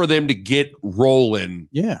hard for them to get rolling.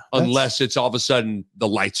 Yeah. Unless it's all of a sudden the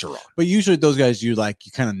lights are on. But usually those guys, you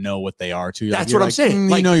kind of know what they are too. That's what I'm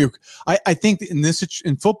saying. I think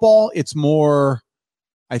in football, it's more,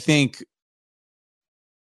 I think,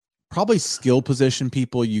 probably skill position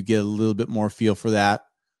people, you get a little bit more feel for that.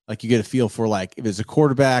 Like, you get a feel for, like, if it's a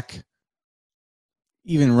quarterback,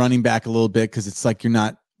 even running back a little bit, because it's like you're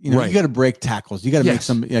not, right. You got to break tackles. You got to make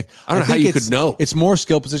some. Like, I don't know how you could know. It's more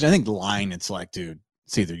skill position. I think the line, it's like, dude,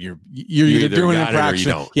 it's either you're either doing it in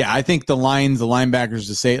practice. Yeah, I think the linebackers,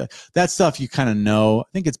 to say that stuff, you kind of know. I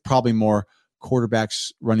think it's probably more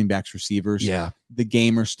quarterbacks, running backs, receivers. Yeah, the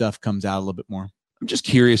gamer stuff comes out a little bit more. I'm just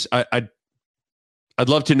curious. I'd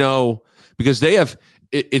love to know, because they have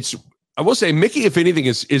it's. I will say, Mickey, if anything,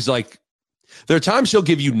 is like, there are times he'll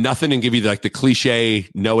give you nothing and give you like the cliche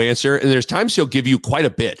no answer, and there's times he'll give you quite a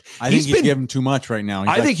bit. I think he's giving too much right now.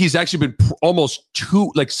 I think he's actually been almost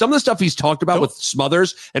too, like, some of the stuff he's talked about with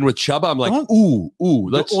Smothers and with Chuba. I'm like, ooh.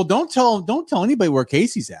 Well, don't tell anybody where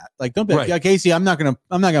Casey's at. Like, don't be like, yeah, Casey, I'm not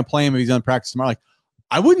gonna play him if he's on practice tomorrow. Like,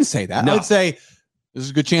 I wouldn't say that. No. I'd say there's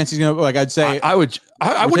a good chance he's gonna. Like, I'd say I wouldn't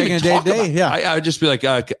even talk about. Yeah, I would just be like,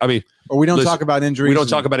 I mean, or we don't talk about injuries. We don't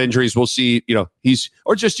talk about injuries. We'll see. You know, you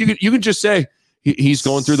can just say he's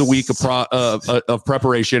going through the week of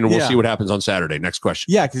preparation, and we'll see what happens on Saturday. Next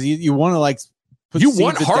question. Yeah, because you want to, like, you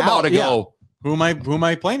want Harbaugh to go. Who am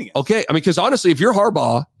I playing against? Okay, I mean, because honestly, if you're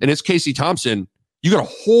Harbaugh and it's Casey Thompson, you got a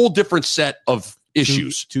whole different set of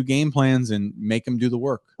issues, two game plans, and make them do the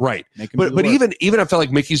work. Right. But even I felt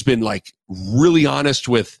like Mickey's been, like, really honest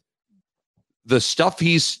with the stuff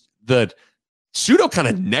the pseudo kind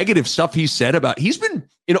of negative stuff he said about. He's been,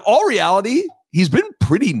 in all reality, he's been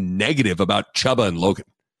pretty negative about Chuba and Logan.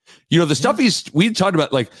 You know, the stuff we talked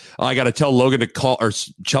about, like, I got to tell Logan to call, or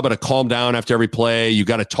Chuba to calm down after every play. You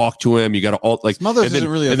got to talk to him. You got to, like, Smothers isn't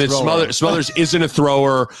really a thrower. Smothers isn't a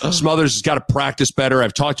thrower. Smothers has got to practice better.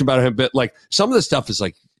 I've talked about him a bit. Like, some of the stuff is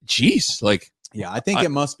like, geez, like, yeah, I think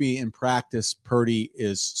it must be in practice. Purdy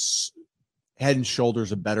is head and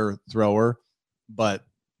shoulders a better thrower, but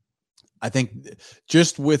I think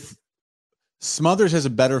just with Smothers has a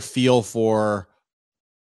better feel for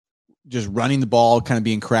just running the ball, kind of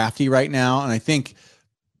being crafty right now. And I think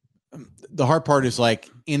the hard part is, like,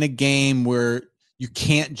 in a game where you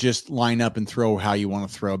can't just line up and throw how you want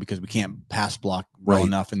to throw, because we can't pass block well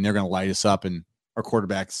enough, and they're going to light us up, and our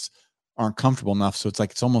quarterbacks aren't comfortable enough. So it's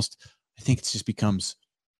like, it's almost, I think it just becomes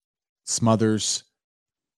Smothers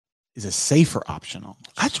is a safer option.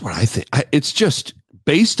 Almost. That's what I think. It's just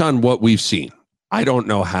based on what we've seen. I don't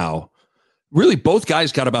know how. Really, both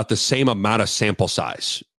guys got about the same amount of sample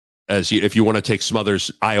size as if you want to take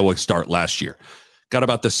Smothers' Iowa start last year. Got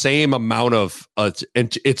about the same amount of,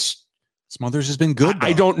 and it's Smothers has been good.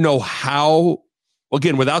 I don't know how,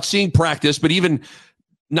 again, without seeing practice, but even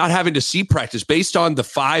not having to see practice, based on the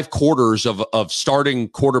 5 quarters of starting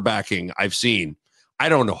quarterbacking I've seen, I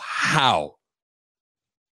don't know how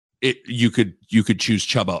you could choose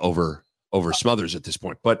Chuba over Smothers at this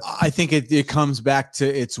point. But I think it comes back to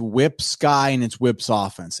it's Whip's guy and it's Whip's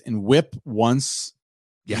offense. And Whip wants,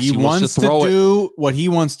 he wants to do what he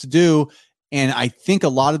wants to do. And I think a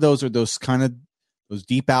lot of those are those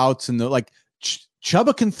deep outs, and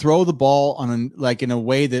Chuba can throw the ball in a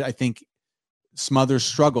way that I think Smothers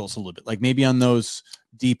struggles a little bit, like maybe on those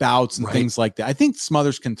deep outs and things like that. I think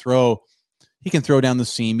Smothers can throw down the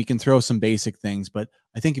seam. He can throw some basic things, but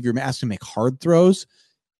I think if you're asked to make hard throws,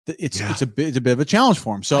 it's a bit of a challenge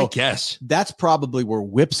for him. So I guess that's probably where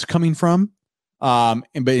Whip's coming from. Like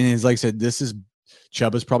I said,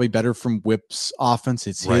 Chuba's probably better from Whip's offense.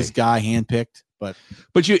 It's his guy handpicked.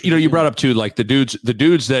 But you brought up too, like the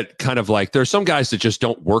dudes that kind of like, there are some guys that just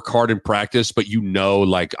don't work hard in practice, but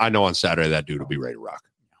like I know on Saturday that dude will be ready to rock.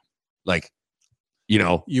 Like,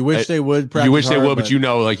 you wish they would practice. You wish they hard, would, but if you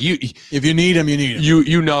need him, you need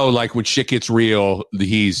him. Like when shit gets real,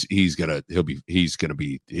 he's gonna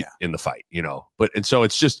be in the fight, and so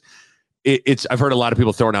it's just, I've heard a lot of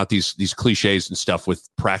people throwing out these cliches and stuff with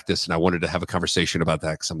practice, and I wanted to have a conversation about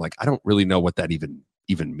that because I'm like, I don't really know what that even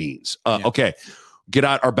means. Okay, get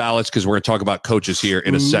out our ballots because we're going to talk about coaches here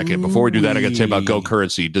in a second. Before we do that, I got to tell you about Go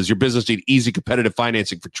Currency. Does your business need easy, competitive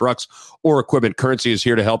financing for trucks or equipment? Currency is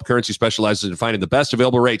here to help. Currency specializes in finding the best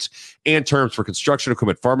available rates and terms for construction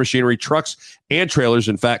equipment, farm machinery, trucks, and trailers.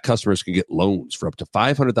 In fact, customers can get loans for up to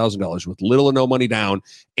 $500,000 with little or no money down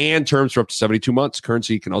and terms for up to 72 months.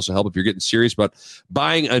 Currency can also help if you're getting serious about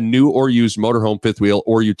buying a new or used motorhome, fifth wheel,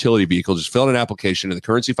 or utility vehicle. Just fill out an application and the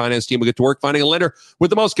Currency Finance team will get to work finding a lender with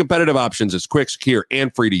the most competitive options. It's quick, secure,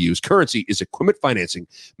 and free to use. Currency is equipment financing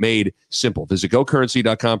made simple. Visit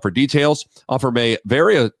gocurrency.com for details. Offer may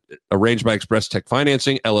vary. Arranged by Express Tech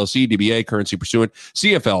Financing, LLC, DBA, Currency Pursuant,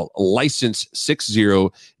 CFL, License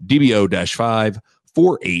 60 DBO-5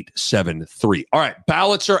 4873. All right,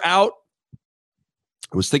 ballots are out.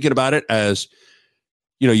 I was thinking about it as,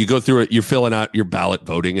 you go through it, you're filling out your ballot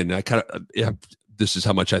voting, and I kind of, this is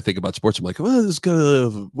how much I think about sports. I'm like, well,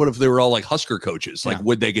 what if they were all like Husker coaches? Like,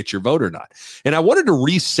 would they get your vote or not? And I wanted to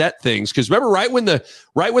reset things because remember, right when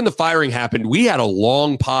the firing happened, we had a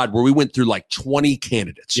long pod where we went through like 20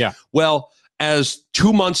 candidates. Yeah. Well, as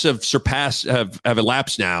 2 months have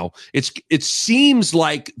elapsed now, it seems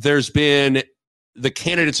like the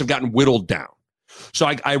candidates have gotten whittled down. So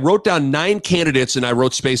I wrote down 9 candidates and I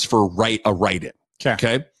wrote space for a write-in.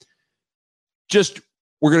 Okay.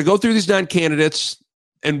 We're going to go through these 9 candidates,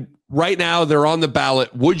 and right now they're on the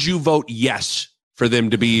ballot. Would you vote yes for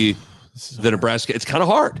them to be the Nebraska? It's kind of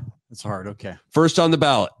hard. It's hard. Okay. First on the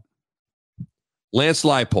ballot, Lance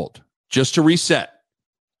Leipold. Just to reset,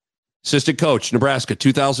 assistant coach, Nebraska,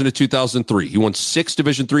 2000 to 2003. He won 6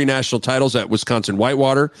 Division III national titles at Wisconsin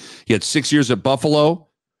Whitewater. He had 6 years at Buffalo.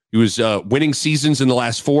 He was winning seasons in the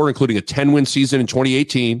last 4, including a 10-win season in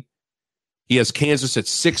 2018. He has Kansas at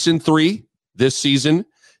 6-3 this season.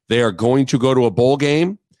 They are going to go to a bowl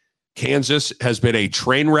game. Kansas has been a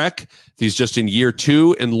train wreck. He's just in year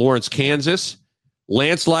 2 in Lawrence, Kansas.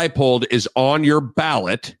 Lance Leipold is on your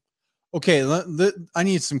ballot. Okay, I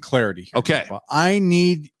need some clarity here. Okay. I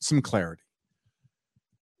need some clarity.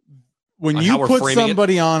 When you put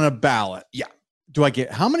somebody on a ballot,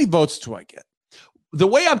 how many votes do I get? The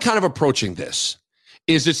way I'm kind of approaching this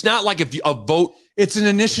is it's not like if a vote. It's an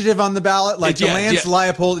initiative on the ballot, like the Lance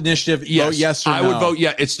Leipold initiative. Yes. Vote yes or no. I would vote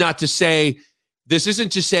yes. It's not to say, this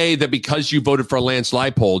isn't to say that because you voted for Lance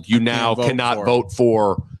Leipold, you now cannot vote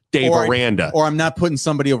for Dave Aranda. Or I'm not putting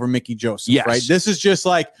somebody over Mickey Joseph, yes. Right? This is just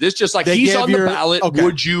like he's on the ballot. Okay.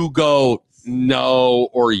 Would you go no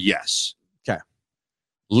or yes? Okay.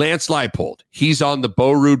 Lance Leipold, he's on the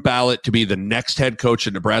Bo Ruud ballot to be the next head coach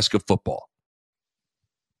of Nebraska football.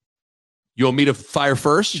 You want me to fire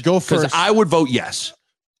first? Go first. Because I would vote yes.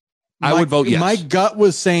 I would vote yes. My gut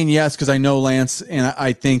was saying yes because I know Lance, and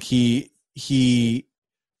I think he is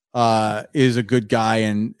a good guy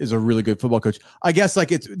and is a really good football coach. I guess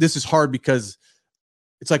this is hard because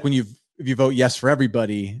it's like if you vote yes for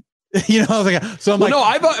everybody, so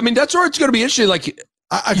I'm that's where it's going to be interesting. Like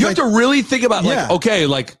you have to really think about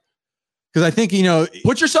because I think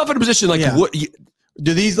put yourself in a position what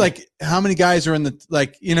do these how many guys are in the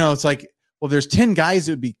it's like. Well, there's 10 guys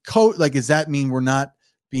that would be does that mean we're not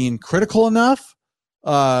being critical enough?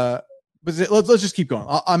 But let's just keep going.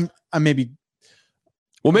 I'm maybe.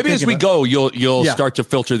 Well, maybe as we go, you'll start to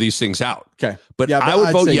filter these things out. Okay. But I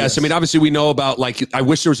would vote yes. I mean, obviously we know about I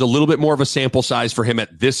wish there was a little bit more of a sample size for him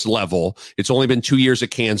at this level. It's only been 2 years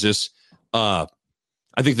at Kansas.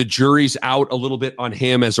 I think the jury's out a little bit on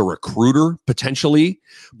him as a recruiter, potentially.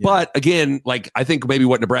 Yeah. But again, I think maybe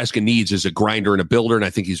what Nebraska needs is a grinder and a builder, and I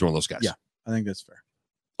think he's one of those guys. Yeah, I think that's fair.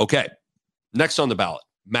 Okay. Next on the ballot,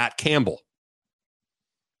 Matt Campbell.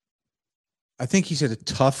 I think he's had a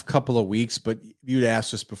tough couple of weeks, but you'd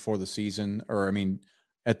asked us before the season,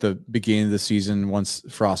 at the beginning of the season, once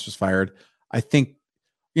Frost was fired, I think,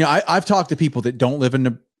 I've talked to people that don't live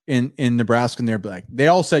in Nebraska, and they're like, they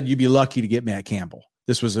all said you'd be lucky to get Matt Campbell.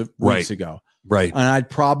 This was weeks ago. Right. And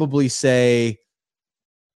I'd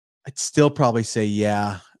still probably say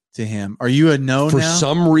yeah to him. Are you a no For now?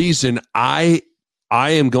 some reason, I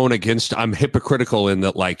am going against, I'm hypocritical in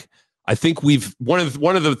that, like, I think one of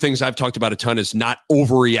the things I've talked about a ton is not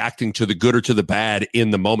overreacting to the good or to the bad in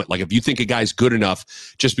the moment. Like, if you think a guy's good enough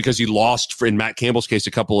just because he lost, in Matt Campbell's case,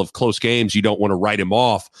 a couple of close games, you don't want to write him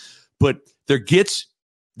off. But there gets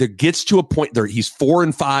to a point there. He's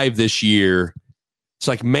 4-5 this year. It's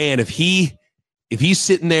like, man, if he's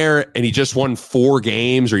sitting there and he just won 4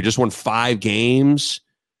 games or he just won 5 games,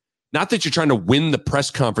 not that you're trying to win the press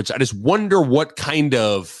conference. I just wonder what kind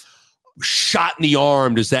of shot in the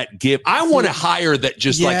arm does that give? I want to hire that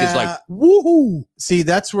just is like, woohoo. See,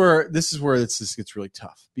 this is where this gets really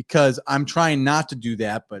tough, because I'm trying not to do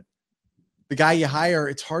that, but the guy you hire,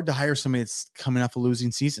 it's hard to hire somebody that's coming off a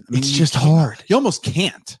losing season. I mean, it's just hard. You almost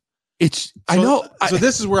can't. I know. So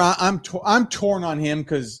this is where I'm torn on him,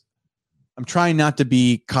 because I'm trying not to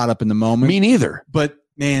be caught up in the moment. Me neither. But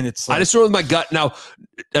man, it's like, I just went with my gut. Now,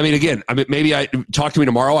 maybe I talk to me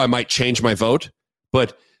tomorrow. I might change my vote,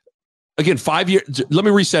 but again, 5 years. Let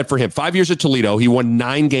me reset for him. 5 years at Toledo. He won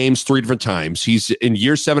 9 games 3 different times. He's in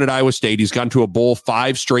year 7 at Iowa State. He's gone to a bowl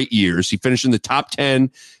 5 straight years. He finished in the top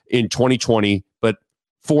 10 in 2020, but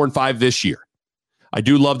 4-5 this year. I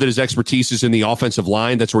do love that his expertise is in the offensive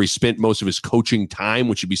line. That's where he spent most of his coaching time,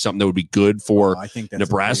 which would be something that would be good for I think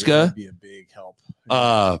Nebraska. That'd be a big help.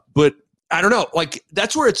 But I don't know. Like,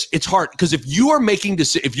 that's where it's hard, because if you are making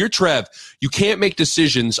if you're Trev, you can't make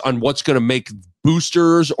decisions on what's going to make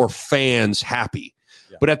boosters or fans happy.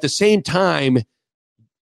 Yeah. But at the same time,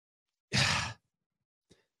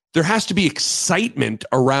 there has to be excitement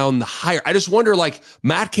around the hire. I just wonder, like,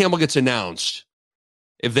 Matt Campbell gets announced.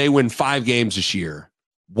 If they win 5 games this year,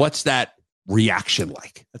 what's that reaction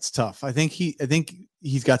like? That's tough. I think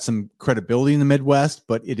he's got some credibility in the Midwest,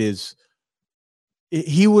 but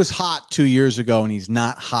he was hot 2 years ago and he's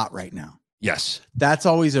not hot right now. Yes. That's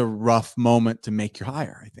always a rough moment to make your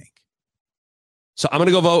hire, I think. So I'm going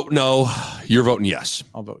to go vote no. You're voting yes.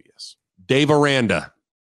 I'll vote yes. Dave Aranda,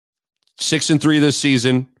 6-3 this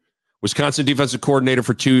season. Wisconsin defensive coordinator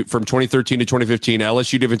from 2013 to 2015.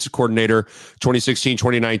 LSU defensive coordinator 2016,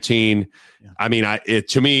 2019. Yeah. I mean,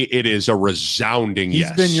 to me, it is a resounding yes.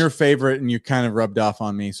 He's been your favorite, and you kind of rubbed off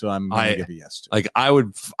on me, so I'm going to give a yes to it.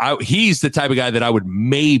 Like, he's the type of guy that I would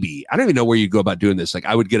maybe, I don't even know where you go about doing this. Like,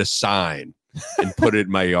 I would get a sign and put it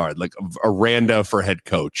in my yard, like Aranda for head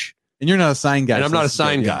coach. And you're not a sign guy. And I'm not a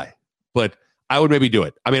sign guy, but I would maybe do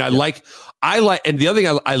it. I mean, I like, and the other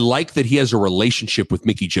thing, I like that he has a relationship with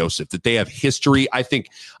Mickey Joseph, that they have history. I think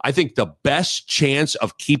the best chance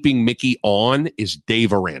of keeping Mickey on is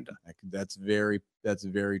Dave Aranda. That's very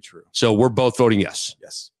true. So we're both voting yes.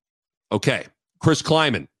 Yes. Okay. Chris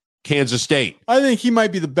Kleiman, Kansas State. I think he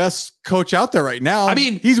might be the best coach out there right now. I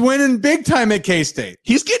mean, he's winning big time at K-State.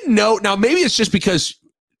 He's getting now maybe it's just because,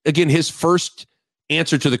 again, his first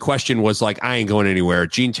answer to the question was like, I ain't going anywhere.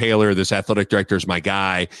 Gene Taylor, this athletic director, is my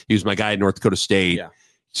guy. He was my guy at North Dakota State. Yeah.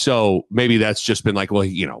 So maybe that's just been like, well,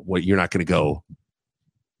 you're not going to go.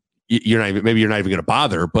 You're not even going to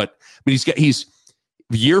bother. But he's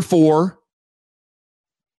year 4.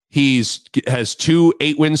 Has 2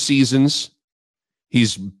 8-win seasons.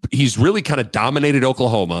 He's really kind of dominated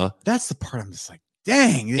Oklahoma. That's the part I'm just like,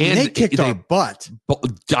 dang, and they kicked our butt.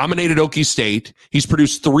 Dominated Okie State. He's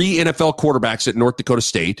produced 3 NFL quarterbacks at North Dakota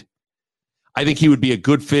State. I think he would be a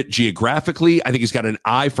good fit geographically. I think he's got an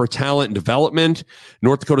eye for talent and development.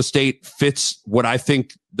 North Dakota State fits what I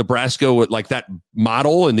think Nebraska would like, that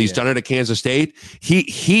model, and he's done it at Kansas State.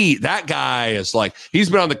 That guy is like, he's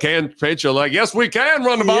been on the campaign like, yes, we can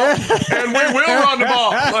run the ball, and we will run the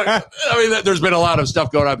ball. Like, I mean, there's been a lot of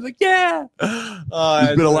stuff going on. I'm like, yeah.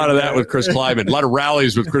 There's been a lot of that with Chris Kleiman. A lot of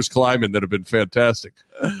rallies with Chris Kleiman that have been fantastic.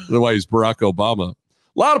 Otherwise, he's Barack Obama. A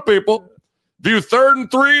lot of people view 3rd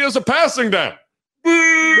and 3 as a passing down.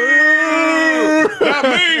 Not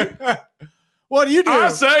me. What do you do? I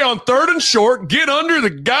say on 3rd and short, get under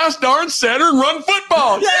the gosh darn center and run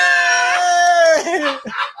football. Yay!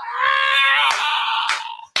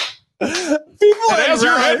 As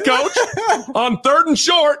your head coach on 3rd and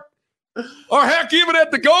short, or heck, even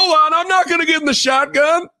at the goal line, I'm not going to give him the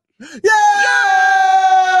shotgun. Yay!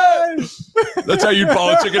 That's how you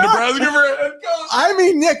politic in Nebraska for head coach. I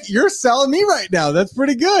mean, Nick, you're selling me right now. That's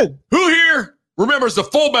pretty good. Who here remembers the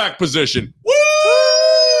fullback position?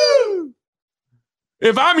 Woo!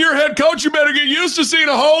 If I'm your head coach, you better get used to seeing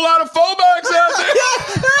a whole lot of fullbacks out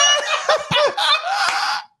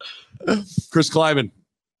there. Chris Kleiman,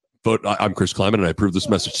 I'm Chris Kleiman, and I approve this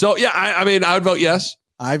message. So, yeah, I mean, I would vote yes.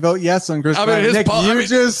 I vote yes on Chris Kleiman. Nick,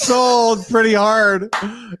 just sold pretty hard.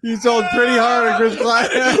 You sold pretty hard on Chris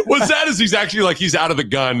Kleiman. What's sad is he's actually like he's out of the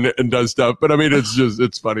gun and does stuff. But I mean,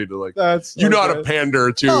 it's funny to like that's you know how to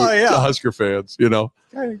pander to Husker fans, you know.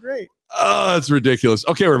 Kind of great. Oh, that's ridiculous.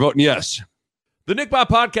 Okay, we're voting yes. The Nick Bob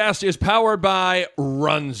Podcast is powered by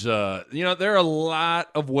Runza. You know, there are a lot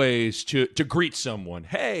of ways to greet someone.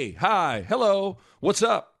 Hey, hi, hello, what's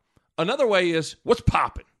up? Another way is, what's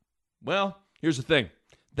poppin'? Well, here's the thing.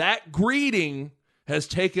 That greeting has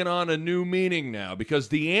taken on a new meaning now because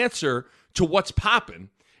the answer to what's poppin'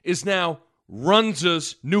 is now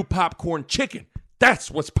Runza's new popcorn chicken. That's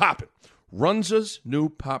what's poppin'. Runza's new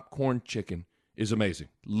popcorn chicken is amazing.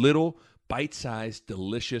 Little, bite-sized,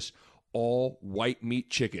 delicious, all white meat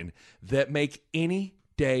chicken that make any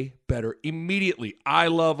day better immediately. I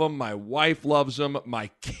love them. My wife loves them.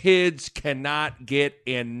 My kids cannot get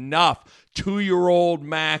enough. 2-year-old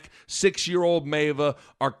Mac, 6-year-old Mava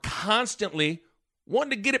are constantly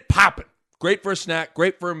wanting to get it popping. Great for a snack,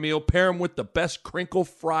 great for a meal. Pair them with the best crinkle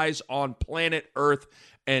fries on planet Earth,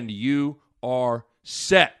 and you are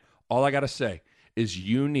set. All I got to say is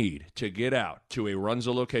you need to get out to a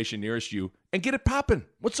Runza location nearest you and get it poppin'.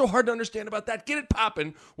 What's so hard to understand about that? Get it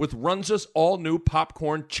poppin' with Runza's all-new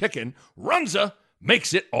popcorn chicken. Runza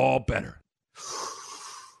makes it all better.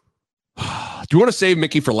 Do you want to save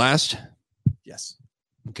Mickey for last? Yes.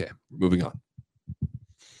 Okay, moving on.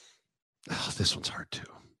 Oh, this one's hard too.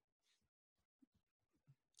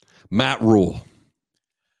 Matt Rule.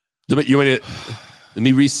 Let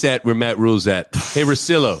me reset where Matt Rule's at. Hey,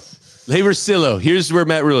 Russillo, here's where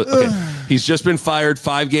Matt Rule is. Okay. He's just been fired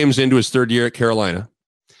 5 games into his 3rd year at Carolina.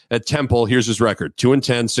 At Temple, here's his record.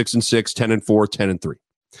 2-10, 6-6, 10-4, 10-3.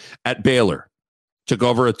 At Baylor, took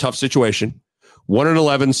over a tough situation.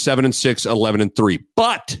 1-11, 7-6, 11-3.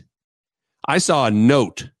 But I saw a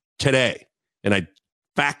note today, and I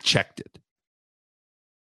fact-checked it.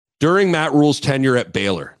 During Matt Rule's tenure at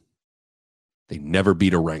Baylor, they never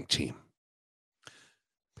beat a ranked team.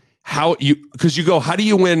 How do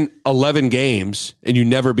you win 11 games and you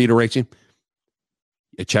never beat a ranked team?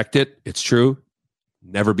 I checked it. It's true.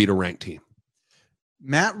 Never beat a ranked team.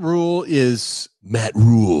 Matt Rule has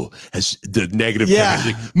the negative.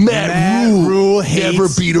 Yeah. Matt Rule hates, never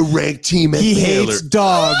beat a ranked team at Baylor. He hates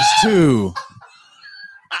dogs too.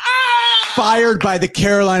 Fired by the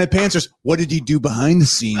Carolina Panthers. What did he do behind the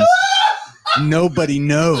scenes? Nobody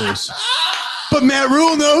knows. But Matt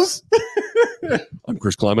Rule knows. I'm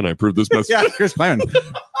Chris Kleiman. I approve this message. Yeah, Chris Kleiman.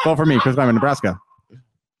 Vote for me, Chris Kleiman, Nebraska.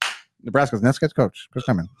 Nebraska's next head coach, Chris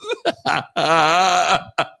Kleiman.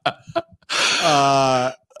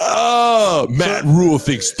 Matt Rule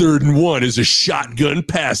thinks 3rd and 1 is a shotgun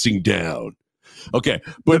passing down. Okay,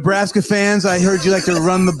 but Nebraska fans, I heard you like to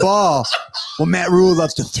run the ball. Well, Matt Rule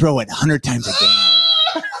loves to throw it 100 times a game.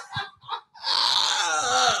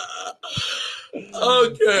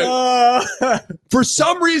 Okay. For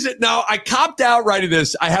some reason, now I copped out writing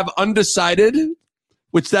this. I have undecided,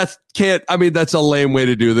 which that's a lame way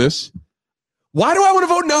to do this. Why do I want to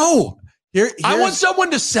vote no? I want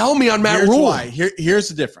someone to sell me on Matt Rule. Why. Here's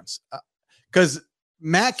the difference. Because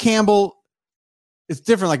Matt Campbell, it's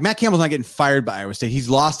different. Like Matt Campbell's not getting fired by Iowa State. He's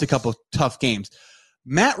lost a couple of tough games.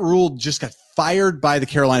 Matt Rule just got fired by the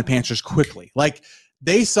Carolina Panthers quickly. Like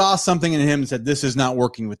they saw something in him and said, this is not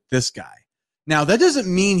working with this guy. Now, that doesn't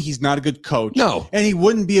mean he's not a good coach. No. And he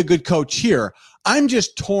wouldn't be a good coach here. I'm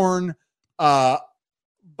just torn by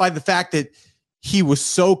the fact that he was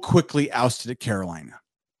so quickly ousted at Carolina.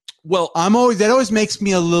 Well, that always makes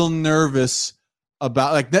me a little nervous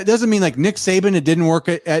about, like, that doesn't mean like Nick Saban, it didn't work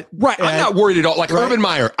at right. I'm not worried at all. Like right. Urban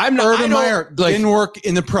Meyer. Urban Meyer didn't work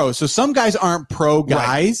in the pros. So some guys aren't pro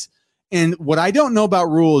guys. Right. And what I don't know about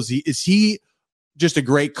Rule is he just a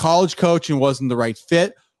great college coach and wasn't the right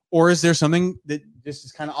fit? Or is there something that just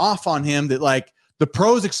is kind of off on him that like the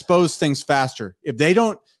pros expose things faster? If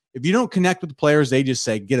you don't connect with the players, they just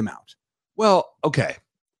say, get them out. Well, okay.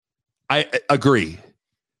 I agree.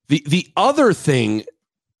 The other thing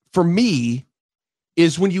for me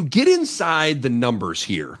is when you get inside the numbers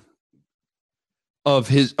here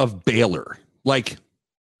of Baylor, like,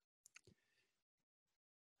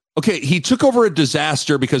 okay, he took over a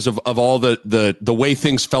disaster because of all the way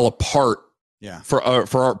things fell apart. Yeah, for Art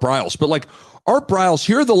Briles. But like Art Briles,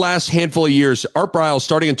 here are the last handful of years. Art Briles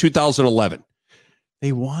starting in 2011.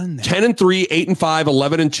 They won that. 10-3, 8-5,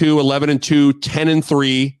 11-2, 11-2,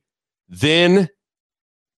 10-3. Then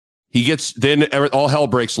all hell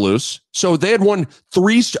breaks loose. So they had won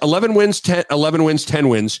 11 wins, 10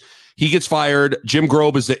 wins. He gets fired. Jim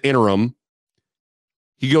Grobe is the interim.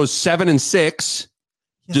 He goes 7-6.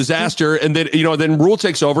 disaster. And then, then Rule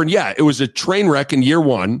takes over. And yeah, it was a train wreck in year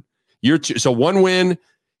 1, year 2. So 1 win,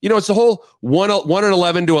 it's the whole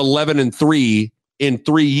 1-11 to 11-3 in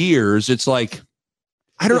 3 years. It's like,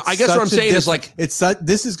 I don't know. I guess what I'm saying is like,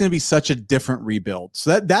 this is going to be such a different rebuild.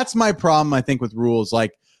 So that's my problem. I think with Rule is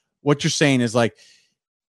like, what you're saying is like,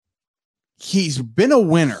 he's been a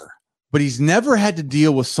winner, but he's never had to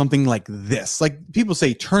deal with something like this. Like people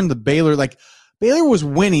say, turn the Baylor, like Baylor was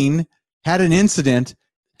winning, had an incident,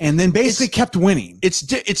 and then basically kept winning. It's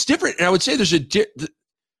different. And I would say there's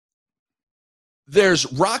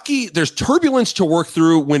turbulence to work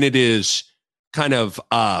through when it is kind of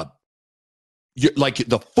like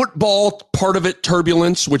the football part of it,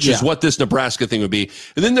 turbulence, which is what this Nebraska thing would be.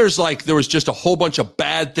 And then there was just a whole bunch of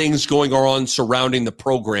bad things going on surrounding the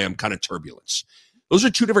program, kind of turbulence. Those are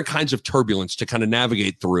 2 different kinds of turbulence to kind of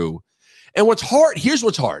navigate through. And here's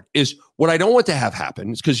what's hard is what I don't want to have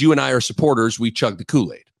happen is because you and I are supporters, we chug the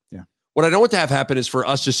Kool-Aid. Yeah. What I don't want to have happen is for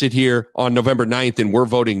us to sit here on November 9th and we're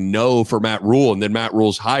voting no for Matt Rule, and then Matt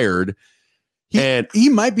Rule's hired. He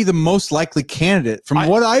might be the most likely candidate. From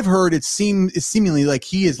what I've heard, it's seemingly like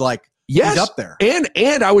he is like, he's up there.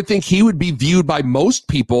 And I would think he would be viewed by most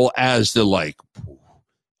people as the like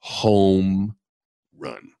home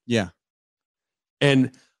run. Yeah.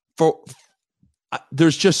 And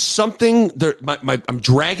there's just something there. I'm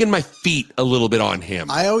dragging my feet a little bit on him.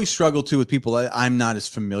 I always struggle too with people that I'm not as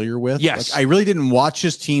familiar with. Yes. Like, I really didn't watch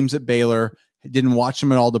his teams at Baylor. Didn't watch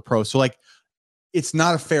him at all the pros. So like, it's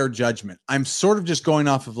not a fair judgment. I'm sort of just going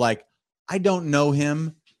off of like, I don't know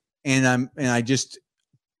him. And it's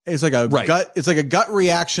like a gut. It's like a gut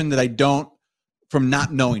reaction that I don't from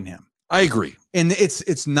not knowing him. I agree. And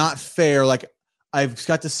it's not fair. Like I've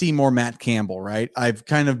got to see more Matt Campbell, right? I've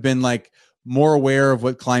kind of been like more aware of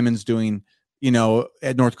what Kleiman's doing,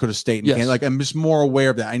 at North Dakota State. And like, I'm just more aware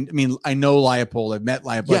of that. I mean, I know Leipold. I've met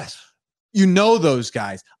Leipold. Yes. Those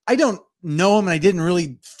guys. I don't know him, and I didn't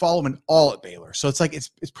really follow him at all at Baylor. So it's like,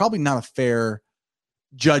 it's probably not a fair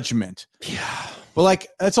judgment. Yeah. But like,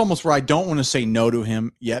 that's almost where I don't want to say no to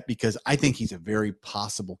him yet, because I think he's a very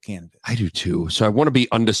possible candidate. I do too. So I want to be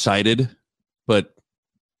undecided, but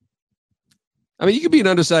I mean, you could be an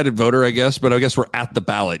undecided voter, I guess, but I guess we're at the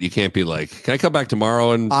ballot. You can't be like, can I come back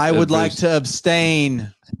tomorrow? And I would like to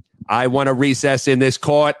abstain. I want to recess in this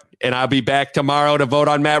court, and I'll be back tomorrow to vote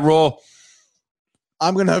on Matt Rule.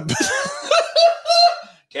 I'm going to.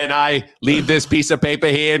 Can I leave this piece of paper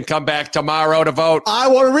here and come back tomorrow to vote? I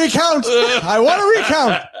want to recount. I want to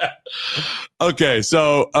recount. Okay,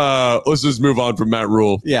 so let's just move on from Matt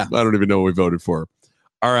Rule. Yeah. I don't even know what we voted for.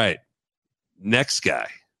 All right. Next guy.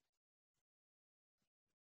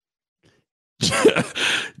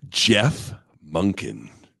 Jeff Monken.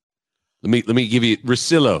 Let me give you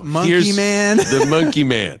Rosillo. Monkey Man. The Monkey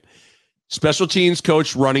Man. Special teams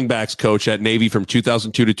coach, running backs coach at Navy from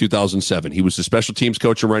 2002 to 2007. He was the special teams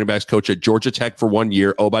coach and running backs coach at Georgia Tech for 1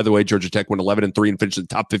 year. Oh, by the way, Georgia Tech went 11-3 and finished in the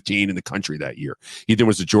top 15 in the country that year. He then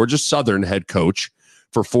was the Georgia Southern head coach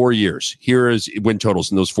for 4 years. Here is win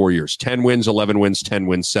totals in those 4 years. 10 wins, 11 wins, 10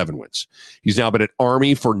 wins, 7 wins. He's now been at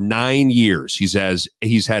Army for 9 years. He's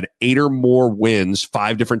had 8 or more wins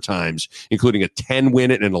 5 different times, including a 10-win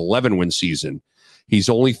and an 11-win season. He's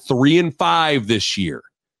only 3-5 this year.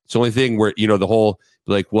 It's the only thing where, the whole,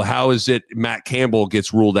 like, well, how is it Matt Campbell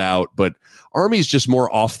gets ruled out? But Army's just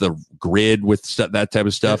more off the grid with that type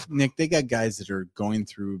of stuff. Nick, they got guys that are going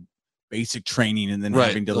through basic training and then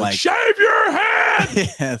having to like shave your head.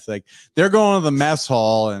 Yeah, it's like they're going to the mess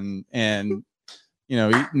hall and eating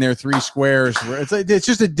their 3 squares. Where it's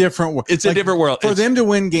just a different world. It's a different world. For them to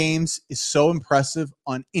win games is so impressive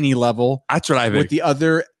on any level. That's what I think. With the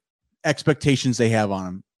other expectations they have on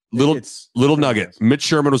them. Little nugget. Mitch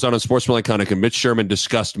Sherman was on a Sportsman Iconic, and Mitch Sherman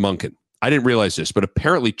discussed Monken. I didn't realize this, but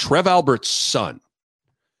apparently Trev Albert's son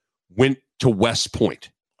went to West Point.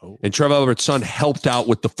 Oh. And Trev Albert's son helped out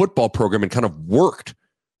with the football program and kind of worked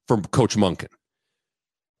for Coach Monken.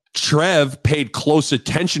 Trev paid close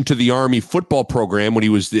attention to the Army football program when he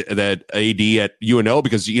was that AD at UNO,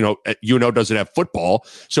 because, UNO doesn't have football.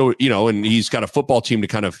 So, and he's got a football team to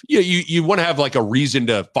kind of, you want to have like a reason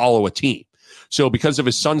to follow a team. So because of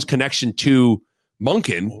his son's connection to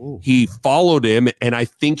Monken, he followed him, and I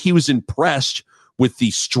think he was impressed with the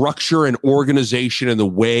structure and organization and the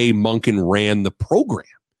way Monken ran the program.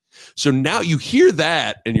 So now you hear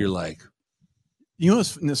that, and you're like,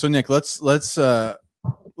 so Nick, let's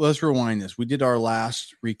rewind this. We did our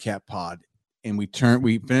last recap pod, and we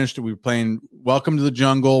finished it. We were playing Welcome to the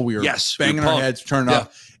Jungle. We were banging our heads, turning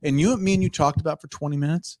off, and me and you talked about for 20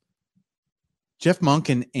 minutes Jeff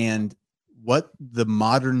Monken and what the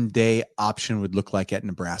modern day option would look like at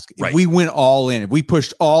Nebraska. If Right. we went all in, if we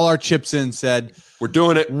pushed all our chips in, said, we're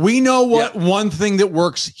doing it. We know what one thing that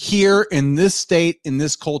works here in this state, in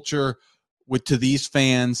this culture, to these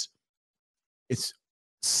fans, it's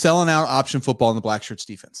selling out option football in the black shirts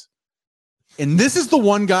defense. And this is the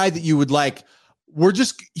one guy that you would like,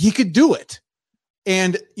 he could do it.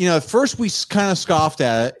 And, at first we kind of scoffed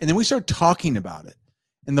at it, and then we started talking about it.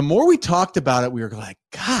 And the more we talked about it, we were like,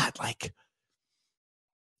 God,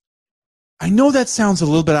 I know that sounds a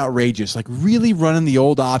little bit outrageous, really running the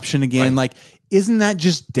old option again. Right. Isn't that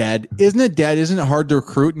just dead? Isn't it dead? Isn't it hard to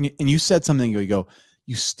recruit? And you said something,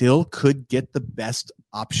 you still could get the best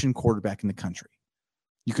option quarterback in the country.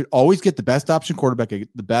 You could always get the best option quarterback,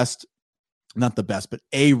 not the best, but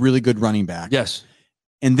a really good running back. Yes.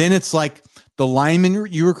 And then it's the linemen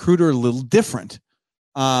you recruit are a little different.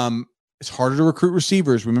 It's harder to recruit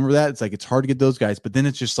receivers. Remember that? It's hard to get those guys, but then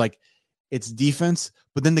it's just it's defense.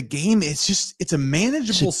 But then the game, it's a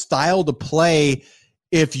manageable style to play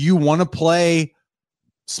if you want to play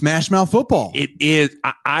smash mouth football. It is.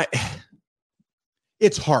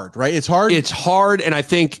 It's hard, right? It's hard. It's hard. And I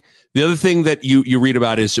think the other thing that you read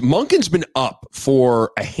about is Monken's been up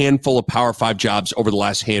for a handful of Power 5 jobs over the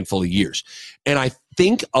last handful of years. And I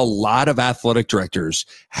think a lot of athletic directors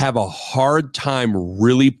have a hard time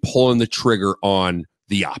really pulling the trigger on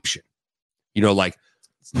the option.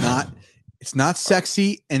 It's not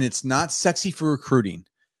sexy, and it's not sexy for recruiting,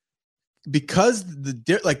 because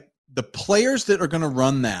the players that are going to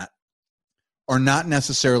run that are not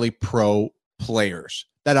necessarily pro players.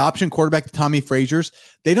 That option quarterback, the Tommy Frazier's,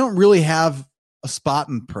 they don't really have a spot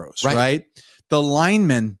in pros, right? The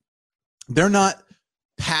linemen, they're not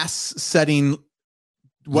pass setting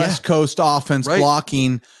West Coast offense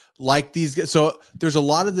blocking like these guys. So there's a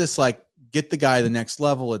lot of this, get the guy to the next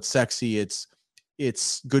level. It's sexy. It's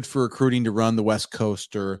good for recruiting to run the West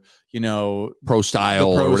Coast, or, pro style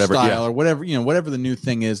or whatever, or whatever, whatever the new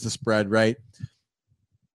thing is, the spread, right?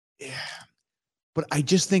 Yeah. But I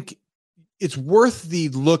just think it's worth the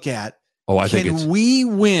look at. Can we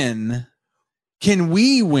win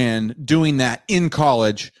doing that in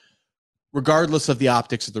college, regardless of the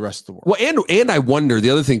optics of the rest of the world? Well, and I wonder, the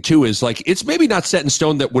other thing too is it's maybe not set in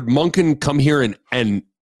stone that would Monken come here and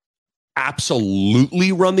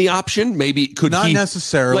absolutely run the option. Maybe could not he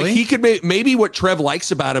necessarily. He could maybe what Trev likes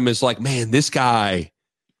about him is man, this guy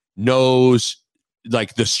knows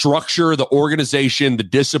the structure, the organization, the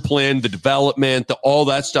discipline, the development, all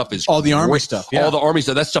that stuff is all the Army stuff. Yeah. All the Army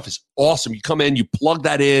stuff. That stuff is awesome. You come in, you plug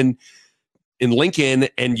that in Lincoln,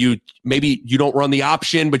 and you don't run the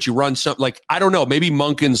option, but you run something I don't know. Maybe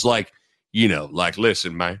Monken's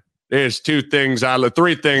listen, man, there's three things I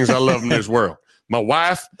love in this world: my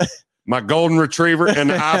wife, my golden retriever,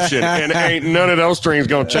 and the option. And ain't none of those strings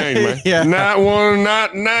gonna change, man. Yeah. Not one,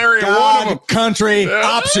 not nary God, one of them. Country,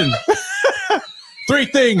 option. Three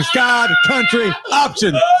things: God, country,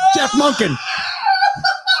 option. Jeff Monken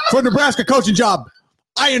for Nebraska coaching job.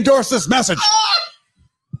 I endorse this message.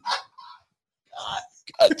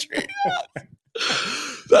 Country.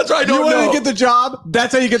 That's right. You want to get the job?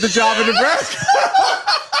 That's how you get the job in Nebraska.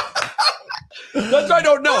 That's what I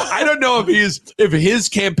don't know. I don't know if his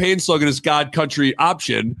campaign slogan is God, country,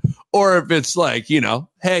 option, or if it's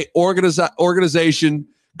hey, organization,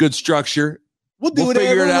 good structure. We'll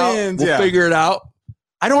figure it out. We'll figure it out.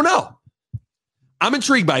 I don't know. I'm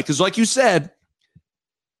intrigued by it because, like you said,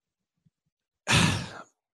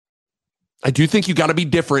 I do think you got to be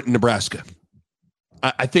different in Nebraska.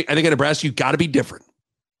 I think in Nebraska you got to be different.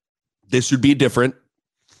 This would be different.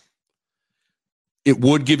 It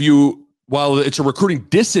would give you, while it's a recruiting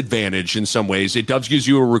disadvantage in some ways, it does give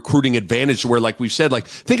you a recruiting advantage where, like we've said,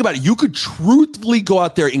 think about it. You could truthfully go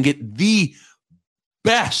out there and get the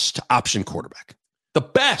best option quarterback. The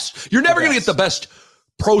best. You're never going to get the best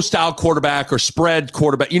pro-style quarterback or spread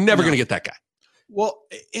quarterback. You're never going to get that guy. Well,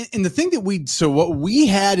 and the thing that what we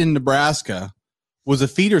had in Nebraska was a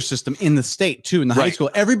feeder system in the state too. In the high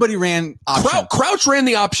school, everybody ran option. Crouch ran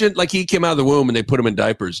the option. He came out of the womb and they put him in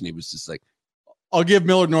diapers, and he was just I'll give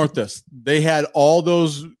Millard North this. They had all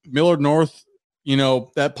those Millard North,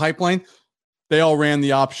 that pipeline. They all ran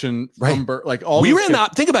the option from all. We ran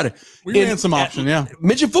think about it. We ran some option,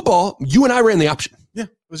 Midget football, you and I ran the option. Yeah, it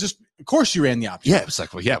was just, of course you ran the option. Yeah, it's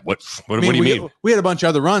what do you mean? We had a bunch of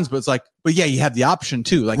other runs, but it's but yeah, you had the option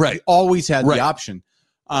too. We always had the option.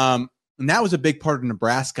 And that was a big part of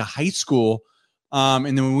Nebraska high school. And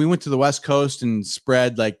then when we went to the West Coast and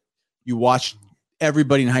spread, you watched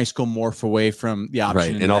everybody in high school morph away from the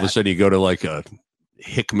option. Right. And all of a sudden you go to a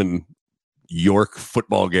Hickman York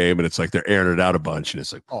football game, and it's they're airing it out a bunch, and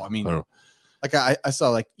it's I don't know. Like I saw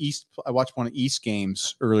like East. I watched one of East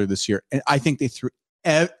games earlier this year, and I think they threw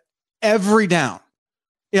every down.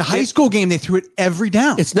 In a high school game, they threw it every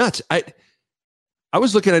down. It's nuts. I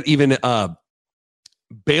was looking at even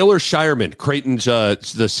Baylor Shireman, Creighton's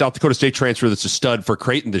the South Dakota State transfer that's a stud for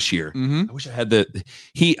Creighton this year. Mm-hmm. I wish I had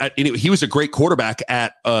he was a great quarterback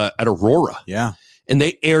at Aurora. Yeah. And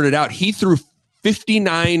they aired it out. He threw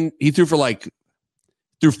 59. He threw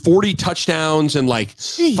 40 touchdowns and like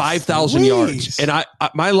 5,000 yards. And I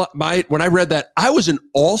when I read that, I was an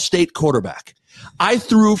all-state quarterback. I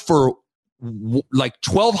threw for like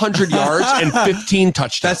 1,200 yards and 15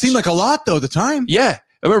 touchdowns. That seemed like a lot though at the time. Yeah.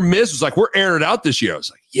 I remember Miz was like, we're airing it out this year. I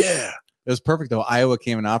was like, yeah. It was perfect though. Iowa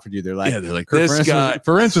came and offered you. They're like, this guy.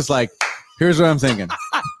 For instance, like, here's what I'm thinking.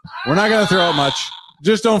 We're not going to throw out much.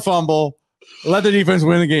 Just don't fumble. Let the defense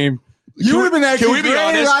win the game. You would have been actually. Can we be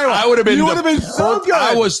honest? I would have been. You would have been so good.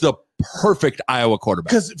 I was the perfect Iowa quarterback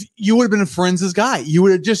because you would have been a Friends' guy. You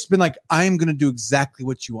would have just been like, I am going to do exactly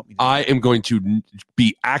what you want me to do. I am going to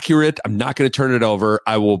be accurate. I'm not going to turn it over.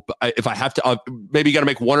 I will. If I have to, maybe you got to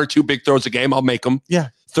make 1 or 2 big throws a game. I'll make them. Yeah.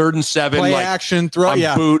 3rd and 7. Play action, throw.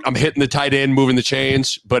 I'm boot. I'm hitting the tight end, moving the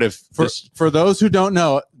chains. But if for those who don't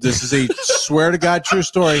know, this is a swear to God true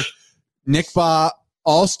story. Nick Baugh,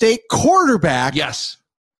 all-state quarterback. Yes.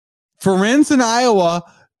 Friends in Iowa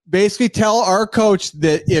basically tell our coach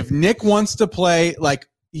that if Nick wants to play, like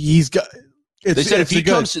he's got. They said if he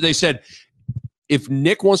comes, they said if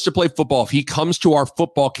Nick wants to play football, if he comes to our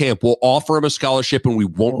football camp, we'll offer him a scholarship and we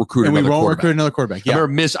won't recruit another quarterback. Yeah.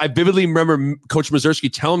 I vividly remember Coach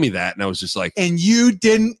Mazurski telling me that, and I was just like, and you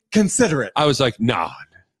didn't consider it. I was like, no,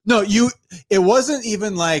 it wasn't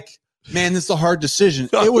even like, man, this is a hard decision.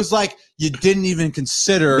 No. It was like you didn't even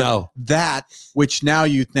consider that, which now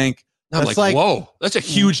you think. I'm like, whoa, that's a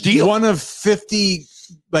huge deal. One of 50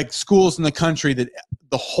 like schools in the country that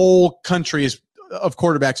the whole country of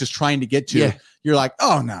quarterbacks is trying to get to. Yeah. You're like,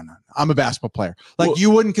 oh no, I'm a basketball player. Like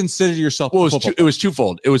you wouldn't consider yourself. Well, it was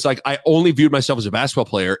twofold. It was like I only viewed myself as a basketball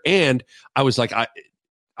player, and I was like,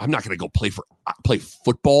 I'm not going to go play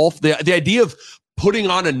football. The idea of putting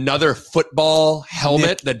on another football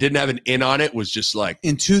helmet that didn't have an in on it was just like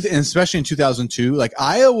and especially in 2002, like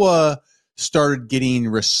Iowa started getting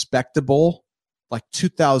respectable like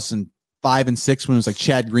 2005 and 6 when it was like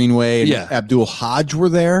Chad Greenway and Abdul Hodge were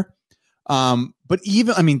there. But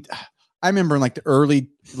even, I mean, I remember in like the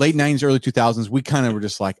late 90s, early 2000s, we kind of were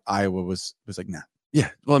just like Iowa was like, nah. Yeah.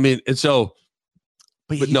 Well, I mean, and so,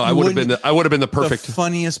 but no, I would have been the perfect. The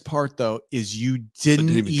funniest part though is you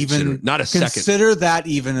didn't even consider that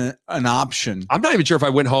even an option. I'm not even sure if I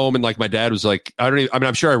went home and like my dad was like,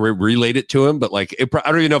 I'm sure I relayed it to him, but like,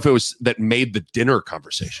 I don't even know if it was that made the dinner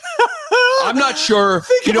conversation. I'm not sure.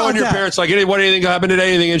 When your parents like, anything happened today?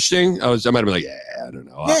 Anything interesting? I might have been like, I don't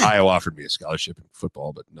know. Yeah. Iowa offered me a scholarship in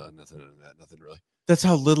football, but nothing really. That's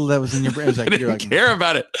how little that was in your brain. It was like, I didn't care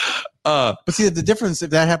about it. But see, the difference, if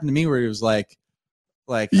that happened to me where it was like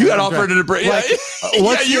you got offered a break. Like,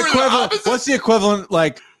 what's the equivalent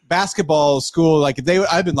like basketball school? Like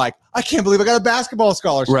I've been like, I can't believe I got a basketball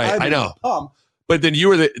scholarship. Right. I know. But then you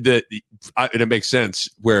were and it makes sense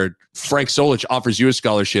where Frank Solich offers you a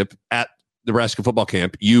scholarship at the Nebraska football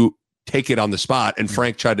camp. You take it on the spot, and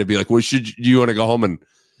Frank tried to be like, well, do you want to go home and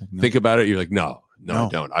think about it? You're like, no, I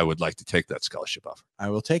don't. I would like to take that scholarship offer. I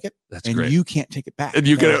will take it. That's great. And you can't take it back. And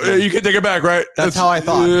you can take it back, right? That's how I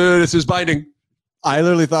thought. This is binding. I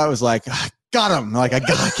literally thought it was like, got him. Like, I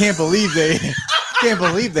can't believe they did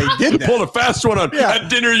that. You pulled a fast one on at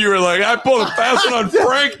dinner. You were like, I pulled a fast one on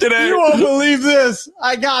Frank today. You won't believe this.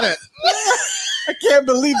 I got it. I can't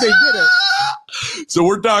believe they did it. So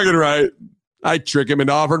we're talking, right? I trick him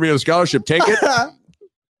into offering me a scholarship. Take it.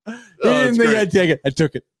 He didn't think I'd take it. I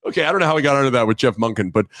took it. Okay, I don't know how we got under that with Jeff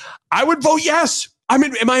Monken, but I would vote yes. I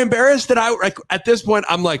mean, am I embarrassed that at this point,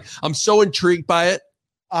 I'm so intrigued by it?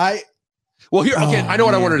 Well, here, okay, I know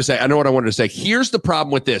what I wanted to say. Here's the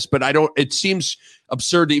problem with this, but it seems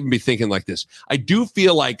absurd to even be thinking like this. I do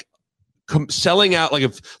feel like selling out, like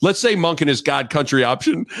if, let's say Monken is God Country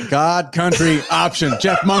option. God Country option.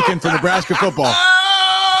 Jeff Monken for Nebraska football.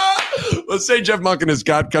 Let's say Jeff Monken is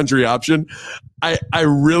God Country option. I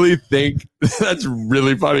really think that's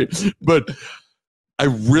really funny, but I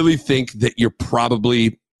really think that you're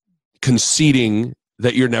probably conceding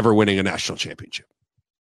that you're never winning a national championship.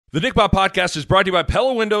 The Nick Baugh Podcast is brought to you by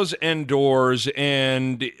Pella Windows and Doors,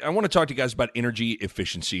 and I want to talk to you guys about energy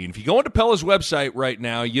efficiency. And if you go into Pella's website right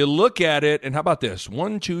now, you look at it, and how about this?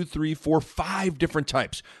 1, 2, 3, 4, 5 different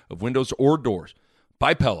types of windows or doors.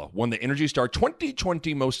 by Pella won the Energy Star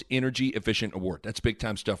 2020 Most Energy Efficient Award. That's big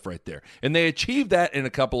time stuff right there. And they achieved that in a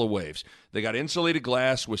couple of ways. They got insulated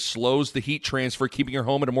glass, which slows the heat transfer, keeping your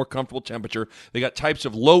home at a more comfortable temperature. They got types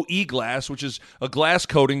of low E glass, which is a glass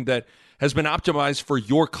coating that has been optimized for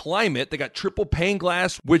your climate. They got triple pane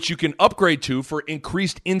glass, which you can upgrade to for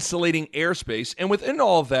increased insulating airspace. And within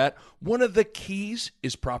all of that, one of the keys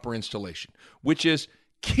is proper installation, which is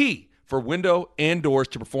key for window and doors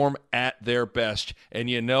to perform at their best. And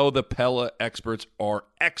you know the Pella experts are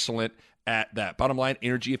excellent at that. Bottom line,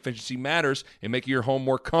 energy efficiency matters in making your home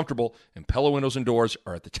more comfortable, and Pella windows and doors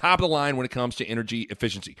are at the top of the line when it comes to energy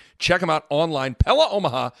efficiency. Check them out online,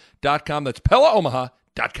 PellaOmaha.com. That's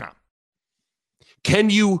PellaOmaha.com. Can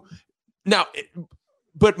you now?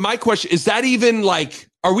 But my question is that even like,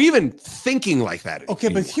 are we even thinking like that? Okay,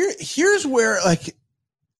 anymore? but here's where like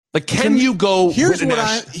can you go? Here's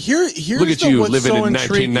what here's look at you living so in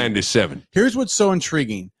intriguing. 1997. Here's what's so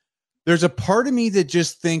intriguing. There's a part of me that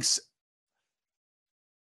just thinks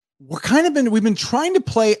we've been trying to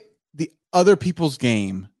play the other people's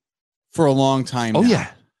game for a long time. Oh now.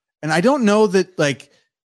 yeah, and I don't know that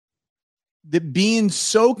that being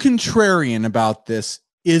so contrarian about this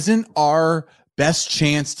isn't our best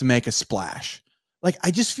chance to make a splash. Like,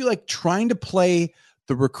 I just feel like trying to play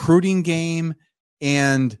the recruiting game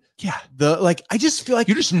and I just feel like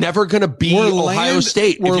you're just never going to be Ohio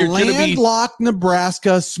State. We're landlocked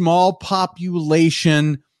Nebraska, small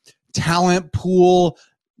population, talent pool,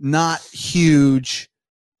 not huge,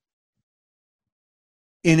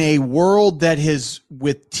 in a world that has,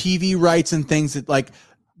 with TV rights and things that like,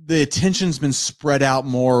 the attention's been spread out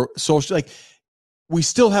more social. Like, we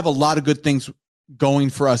still have a lot of good things going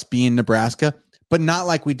for us being Nebraska, but not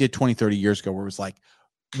like we did 20, 30 years ago, where it was like,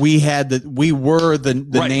 we were the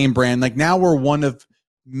right. name brand. Like, now we're one of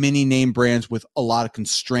many name brands with a lot of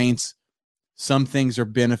constraints. Some things are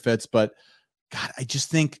benefits, but God, I just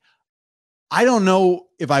think, I don't know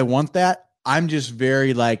if I want that. I'm just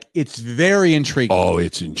very it's very intriguing. Oh,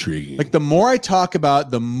 it's intriguing. Like, the more I talk about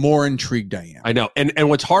it, the more intrigued I am. I know. And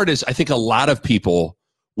what's hard is I think a lot of people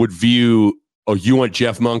would view, oh, you want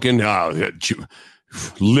Jeff Monken? Oh,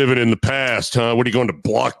 living in the past, huh? What are you going to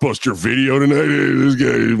Blockbuster Video tonight? Hey, this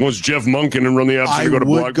guy wants Jeff Monken and run the option to go to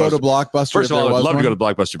Blockbuster. I would go to Blockbuster. First of all, I'd love to go to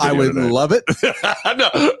Blockbuster Video. I would love it. No.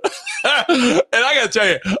 And I got to tell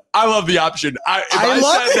you, I love the option. I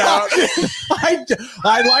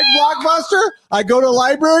like Blockbuster. I go to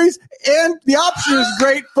libraries, and the option is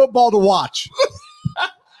great football to watch.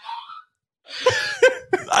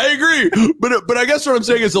 I agree. But I guess what I'm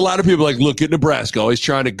saying is, a lot of people look at Nebraska, always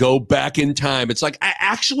trying to go back in time. It's like, I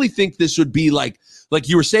actually think this would be like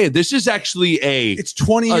you were saying, this is actually it's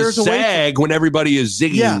 20 years away when everybody is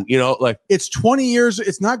zigging, it's 20 years.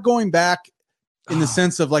 It's not going back in the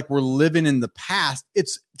sense of we're living in the past.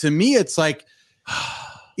 To me, it's like,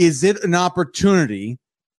 is it an opportunity,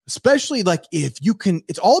 especially if you can,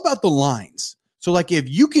 it's all about the lines. So if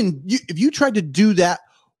you tried to do that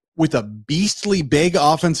with a beastly big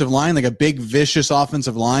offensive line, like a big vicious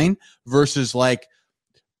offensive line, versus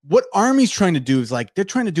what Army's trying to do is they're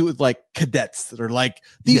trying to do it with cadets that are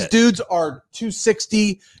these dudes are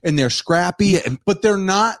 260 and they're scrappy, but they're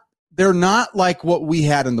not like what we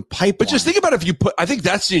had in the pipeline. But just think about I think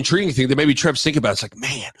that's the intriguing thing that maybe Trev's thinking about. It's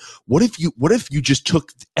man, what if you just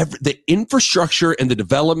took the infrastructure and the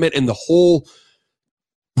development and the whole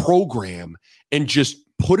program and just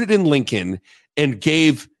put it in Lincoln and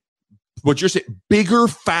gave what you're saying, bigger,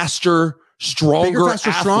 faster, stronger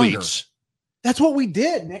athletes. That's what we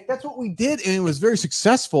did, Nick. That's what we did. And it was very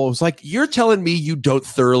successful. It was you're telling me you don't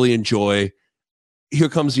thoroughly enjoy, here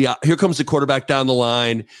comes the quarterback down the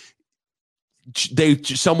line.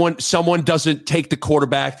 Someone doesn't take the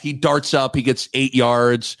quarterback. He darts up, he gets 8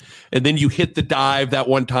 yards, and then you hit the dive that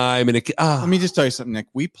one time. And let me just tell you something, Nick.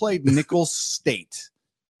 We played Nicholls State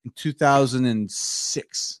in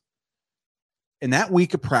 2006. And that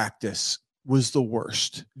week of practice was the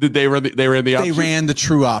worst. Did they run the option? They ran the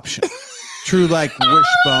true option. True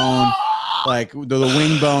wishbone, the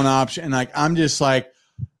wing bone option. And I'm just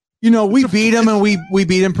we beat them and we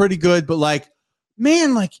beat them pretty good, but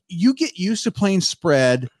man, you get used to playing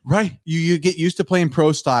spread, right? You get used to playing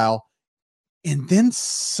pro style, and then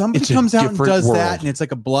somebody comes out and does world. That, and it's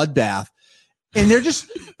like a bloodbath. And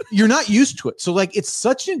you're not used to it. So it's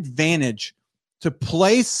such an advantage to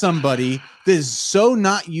play somebody that is so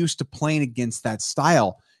not used to playing against that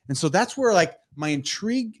style. And so that's where my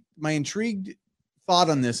intrigued thought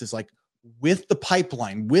on this is with the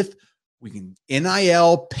pipeline, we can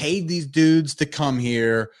NIL, pay these dudes to come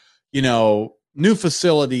here, new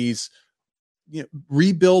facilities,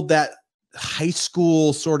 rebuild that high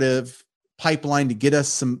school sort of pipeline to get us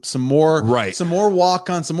some more walk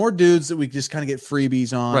on, some more dudes that we just kind of get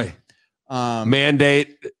freebies on. Right.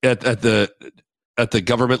 Mandate at the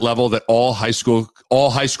government level that all high school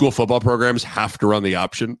football programs have to run the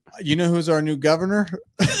option. You know who's our new governor?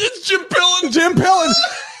 It's Jim Pillen.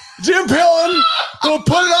 Jim Pillen will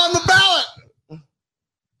put it on the ballot.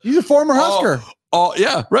 He's a former Husker. Oh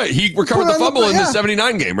yeah, right. He recovered the fumble in the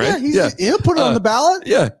 79 game, right? He'll put it on the ballot.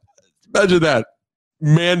 Yeah. Imagine that.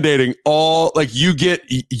 Mandating all, like, you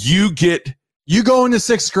go into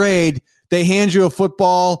sixth grade, they hand you a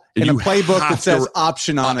football and a playbook that says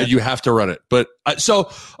option on it. You have to run it. But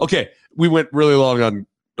okay, we went really long on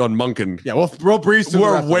Monken. Yeah, we'll breeze through.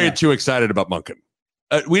 We're way too excited about Monken.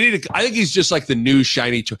 We need to. I think he's just like the new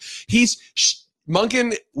shiny toy.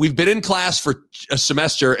 Monken. We've been in class for a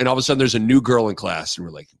semester, and all of a sudden there's a new girl in class, and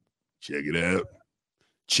we're like, check it out.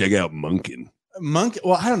 Check out Monken.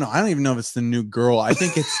 Well, I don't know. I don't even know if it's the new girl. I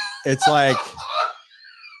think it's like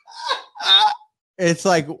I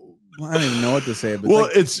don't even know what to say. But going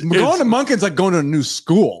to Monken's like going to a new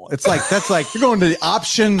school. It's like you're going to the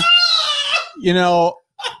option,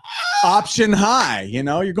 option high.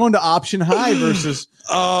 You're going to option high versus.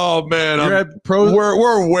 Oh man,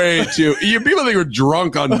 we're way too. People think we're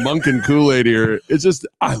drunk on Monken Kool-Aid here. It's just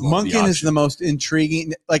Monken is the most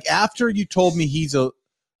intriguing. Like after you told me he's a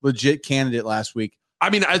legit candidate last week. I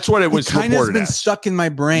mean, that's what it was. Kind of been stuck in my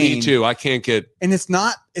brain. Me too. I can't get. And it's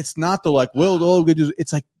not the like, well,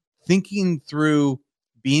 it's like thinking through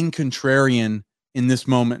being contrarian in this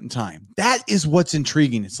moment in time. That is what's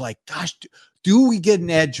intriguing. It's like, gosh, do we get an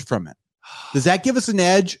edge from it? Does that give us an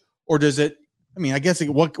edge, or does it? I mean, I guess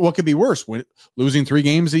what could be worse? Losing 3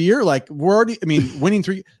 games a year? Like winning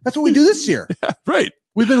 3. That's what we do this year. Yeah, right.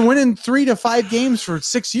 We've been winning 3 to 5 games for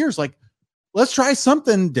 6 years. Like, let's try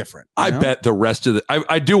something different. I bet the rest of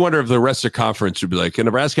I do wonder if the rest of the conference would be like,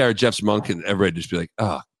 Nebraska or Jeff's Monk, and everybody just be like,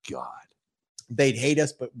 oh God. They'd hate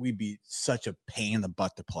us, but we'd be such a pain in the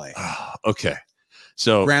butt to play. Okay.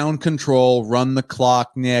 So ground control, run the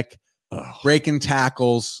clock, Nick, breaking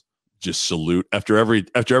tackles. Just salute after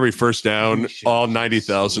every first down, all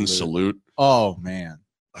 90,000 salute. Oh man.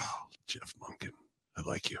 Oh, Jeff Monken. I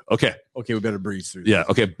like you. Okay. We better breeze through. Yeah.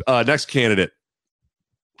 Okay. Next candidate.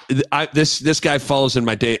 This guy follows in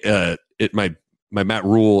my my Matt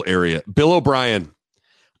Rule area. Bill O'Brien.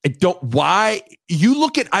 I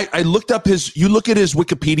looked up his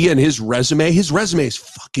Wikipedia and his resume. His resume is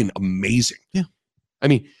fucking amazing. Yeah. I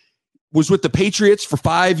mean, was with the Patriots for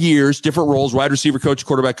 5 years, different roles, wide receiver coach,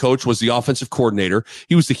 quarterback coach, was the offensive coordinator.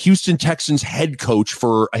 He was the Houston Texans head coach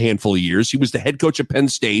for a handful of years. He was the head coach at Penn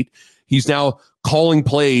State. He's now calling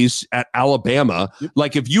plays at Alabama. Yep.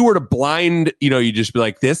 Like if you were to blind, you just be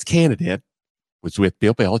like, this candidate was with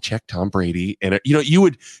Bill Belichick, Tom Brady. And you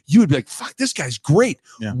would be like, fuck, this guy's great.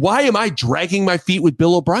 Yeah. Why am I dragging my feet with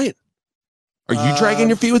Bill O'Brien? Are you dragging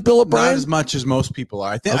your feet with Bill O'Brien? Not as much as most people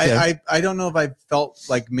are. I think I don't know if I felt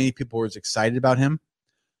like many people were as excited about him.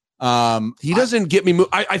 He doesn't get me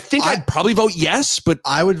moved. I think I'd probably vote yes, but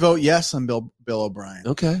I would vote yes on Bill O'Brien.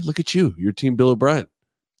 Okay, look at you. Your team, Bill O'Brien.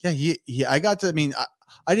 Yeah, I got to. I mean,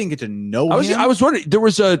 I didn't get to know him. I was wondering.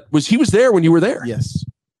 He was there when you were there? Yes.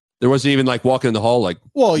 There wasn't even like walking in the hall, like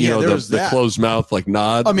the closed mouth, like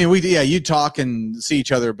nod. I mean, you talk and see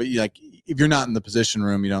each other, but if you're not in the position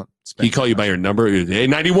room, you don't. He call you by your number. Hey,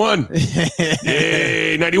 91.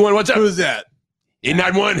 Hey, 91. What's up? Who's that? Hey,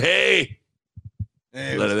 91. Hey.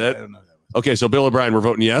 I don't know that. Okay, so Bill O'Brien, we're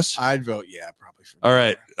voting yes. I'd vote yeah, probably. All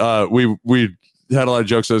right. We had a lot of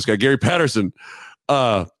jokes on this guy, Gary Patterson.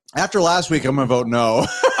 After last week, I'm going to vote no.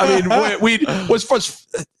 I mean,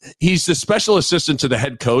 he's the special assistant to the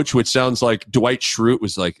head coach, which sounds like Dwight Schrute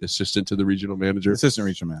was like assistant to the regional manager. Assistant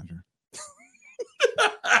regional manager.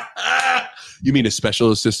 You mean a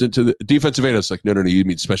special assistant to the defensive analyst? Like, no. You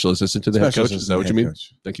mean special assistant to the head coach? Is that what you mean?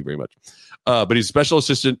 Coach. Thank you very much. But he's special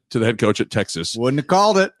assistant to the head coach at Texas. Wouldn't have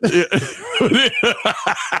called it.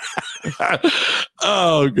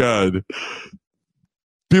 Oh, God.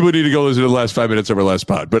 People need to go listen to the last 5 minutes of our last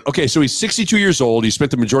pod. But okay, so he's 62 years old. He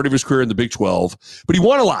spent the majority of his career in the Big 12, but he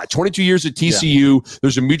won a lot. 22 years at TCU. Yeah.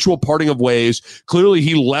 There's a mutual parting of ways. Clearly,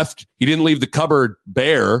 he didn't leave the cupboard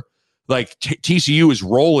bare. Like TCU is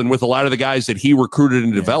rolling with a lot of the guys that he recruited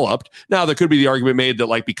and developed. Now, there could be the argument made that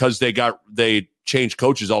like because they changed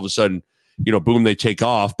coaches, all of a sudden, boom, they take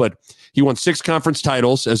off. But he won 6 conference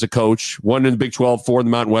titles as a coach, 1 in the Big 12, 4 in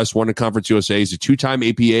the Mountain West, 1 in Conference USA. He's a 2-time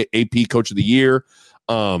AP Coach of the Year.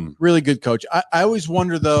 Really good coach. I always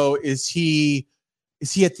wonder though, is he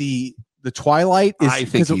at the twilight? I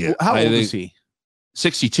think he is. How old is he?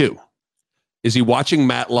 62. Is he watching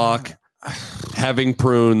Matlock, having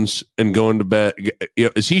prunes, and going to bed?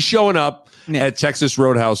 Is he showing up Nick, at Texas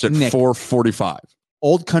Roadhouse at 4:45.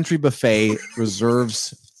 Old Country Buffet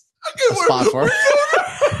reserves a spot for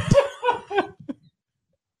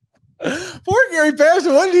Poor Gary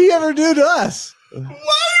Patterson. What did he ever do to us? Why do we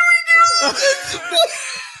do this?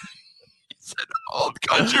 He said Old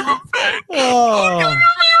Country Buffet.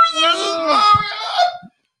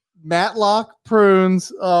 Matlock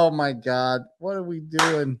prunes. Oh my God. What are we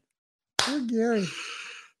doing? Poor Gary.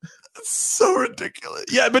 So ridiculous.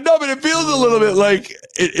 Yeah, but it feels a little bit like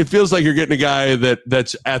it feels like you're getting a guy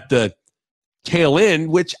that's at the tail end,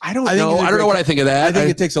 which I don't know. I don't know what I think of that. I think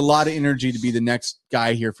it takes a lot of energy to be the next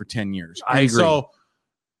guy here for 10 years. I agree. So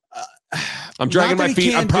I'm dragging my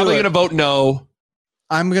feet. I'm probably going to vote no.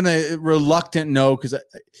 I'm going to reluctant no because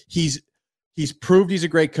he's proved he's a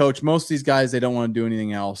great coach. Most of these guys, they don't want to do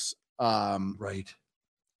anything else. Right.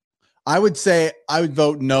 I would say I would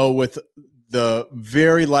vote no with the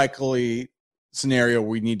very likely scenario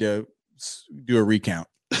we need to do a recount.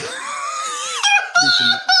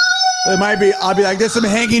 It might be. I'll be like, there's some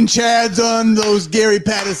hanging chads on those Gary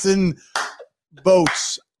Patterson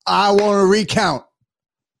votes. I want to recount.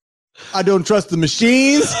 I don't trust the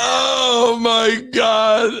machines. Oh my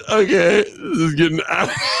God. Okay. This is getting out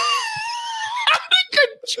of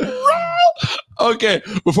control. Okay.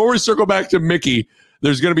 Before we circle back to Mickey,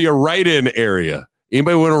 there's going to be a write-in area.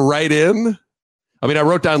 Anybody want to write in? I mean, I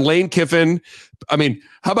wrote down Lane Kiffin. I mean,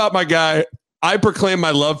 how about my guy? I proclaim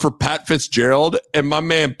my love for Pat Fitzgerald, and my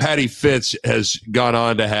man Patty Fitz has gone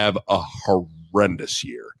on to have a horrendous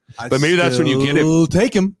year. But maybe that's when you get him.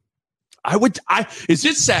 Take him. Is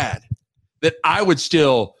it sad that I would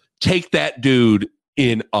still take that dude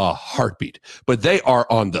in a heartbeat? But they are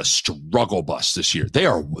on the struggle bus this year.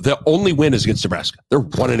 The only win is against Nebraska. They're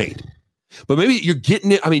 1-8. But maybe you're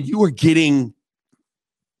getting it. I mean, you're getting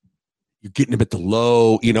him at the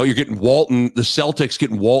low, you're getting Walton, the Celtics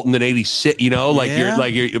getting Walton in 86,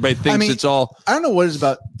 everybody thinks it's all. I don't know what it is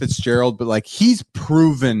about Fitzgerald, but he's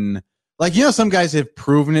proven, some guys have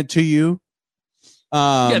proven it to you.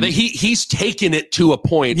 He's taken it to a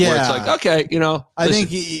point where it's like, okay, I think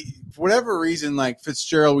he, for whatever reason,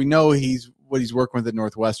 Fitzgerald, we know what he's working with at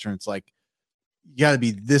Northwestern. It's like, you got to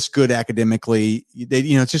be this good academically.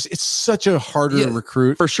 It's such a harder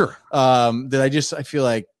recruit for sure. That I feel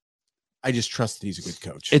like I just trust that he's a good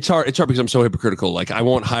coach. It's hard because I'm so hypocritical. I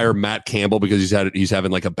won't hire Matt Campbell because he's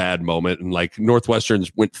having a bad moment. And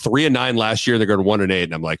Northwestern's went 3-9 last year. They're going 1-8.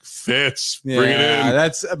 And I'm like, Fitz, bring it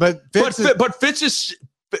in. But Fitz is,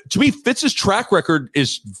 to me, Fitz's track record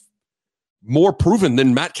is more proven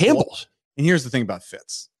than Matt Campbell's. And here's the thing about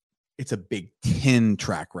Fitz. It's a Big Ten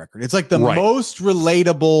track record. It's the most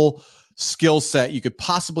relatable skill set you could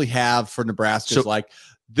possibly have for Nebraska. So,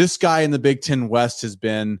 this guy in the Big Ten West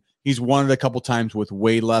he's won it a couple times with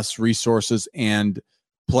way less resources and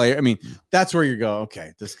player. I mean, that's where you go.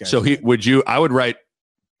 Okay, this guy. So I would write,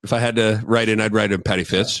 if I had to write in, I'd write in Patty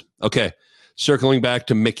Fitz. Yeah. Okay. Circling back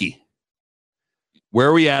to Mickey. Where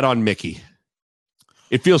are we at on Mickey?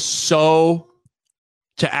 It feels so,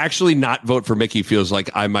 to actually not vote for Mickey feels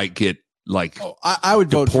like I might get I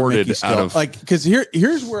would vote for Mickey still. Because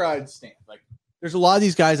here's where I'd stand. There's a lot of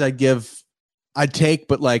these guys I'd take,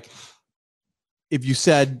 but if you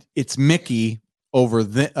said it's Mickey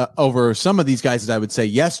over some of these guys that I would say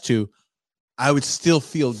yes to, I would still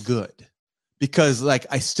feel good because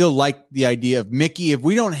I still like the idea of Mickey. If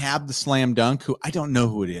we don't have the slam dunk, who I don't know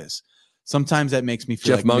who it is, sometimes that makes me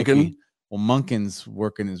feel Jeff Munkin. Mickey, well, Munkin's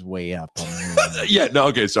working his way up. Yeah, no,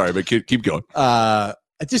 okay, sorry, but keep going.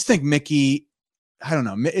 I just think Mickey. I don't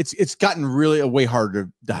know. It's gotten really way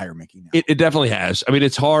harder to hire Mickey now. It definitely has. I mean,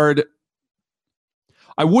 it's hard.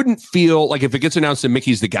 I wouldn't feel if it gets announced that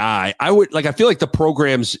Mickey's the guy, I would I feel like the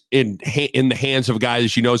program's in the hands of a guy that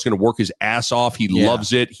is going to work his ass off. He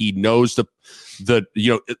loves it. He knows there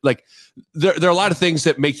are a lot of things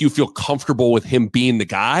that make you feel comfortable with him being the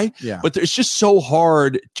guy. Yeah. But it's just so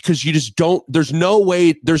hard because you just don't, there's no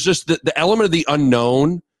way, there's just the element of the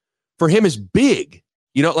unknown for him is big.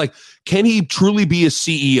 Can he truly be a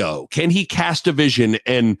CEO? Can he cast a vision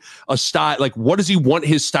and a style? What does he want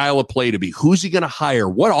his style of play to be? Who's he going to hire?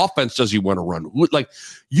 What offense does he want to run?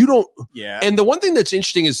 You don't. Yeah. And the one thing that's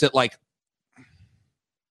interesting is that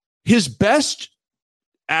his best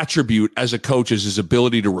attribute as a coach is his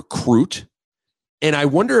ability to recruit. And I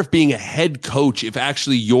wonder if being a head coach, if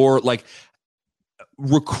actually you're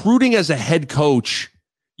recruiting as a head coach,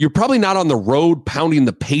 you're probably not on the road pounding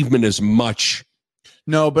the pavement as much.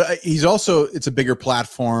 No, but he's also, it's a bigger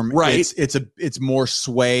platform. Right. It's more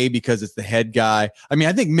sway because it's the head guy. I mean,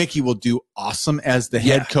 I think Mickey will do awesome as the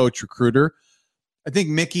head coach recruiter. I think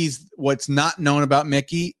what's not known about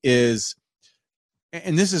Mickey is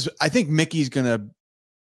and this is, I think Mickey's going to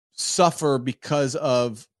suffer because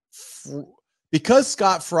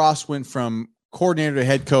Scott Frost went from coordinator to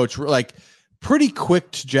head coach, like pretty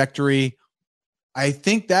quick trajectory. I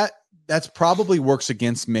think that's probably works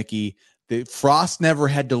against Mickey. Frost never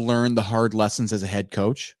had to learn the hard lessons as a head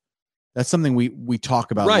coach. That's something we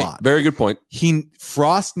talk about a lot. Very good point.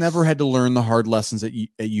 Frost never had to learn the hard lessons at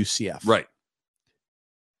UCF. Right.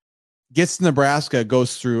 Gets to Nebraska,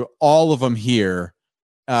 goes through all of them here.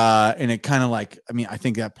 And it kind of like, I mean, I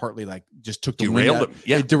think that partly like just took the derailed him.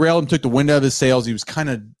 Yeah. It derailed him, took the wind out of his sails. He was kind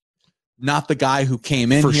of not the guy who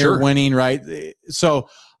came in here winning, right? So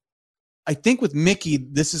I think with Mickey,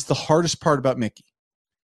 this is the hardest part about Mickey.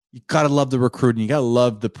 You got to love the recruiting. You got to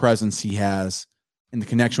love the presence he has and the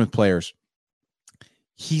connection with players.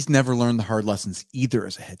 He's never learned the hard lessons either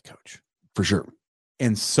as a head coach. For sure.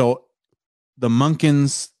 And so the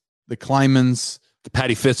Munkins, the Klymans, the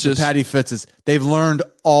Patty Fitzes, they've learned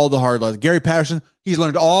all the hard lessons. Gary Patterson, he's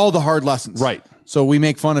learned all the hard lessons. Right. So we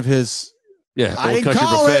make fun of his old country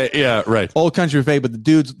buffet. Yeah, right. Old country buffet, but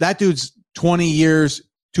that dude's 20 years,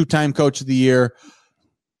 2-time coach of the year,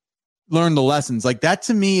 learned the lessons. Like that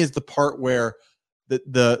to me is the part where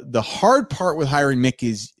the hard part with hiring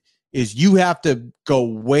Mickey is you have to go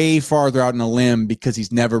way farther out on a limb because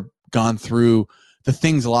he's never gone through the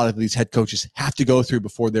things a lot of these head coaches have to go through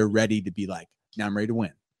before they're ready to be like, now I'm ready to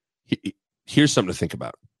win. Here's something to think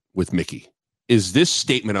about with Mickey. Is this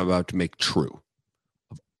statement I'm about to make true?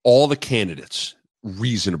 Of all the candidates,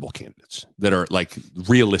 reasonable candidates that are like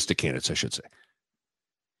realistic candidates, I should say,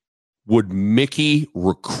 would Mickey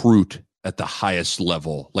recruit at the highest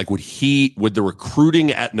level? Like would the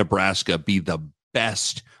recruiting at Nebraska be the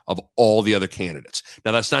best of all the other candidates?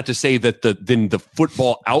 Now that's not to say that then the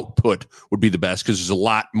football output would be the best, because there's a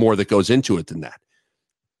lot more that goes into it than that.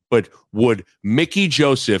 But would Mickey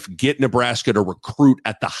Joseph get Nebraska to recruit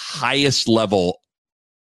at the highest level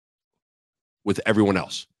with everyone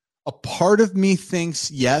else? A part of me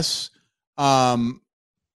thinks yes.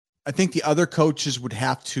 I think the other coaches would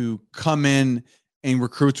have to come in and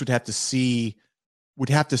recruits would have to see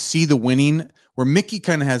the winning, where Mickey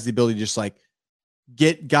kind of has the ability to just like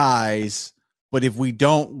get guys. But if we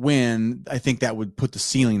don't win, I think that would put the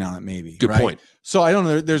ceiling on it maybe. Good point. So I don't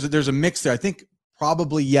know. There's a mix there. I think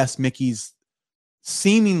probably, yes, Mickey's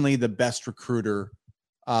seemingly the best recruiter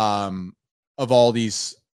of all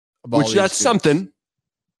these. Which that's something.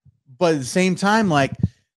 But at the same time, like,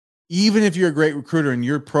 even if you're a great recruiter and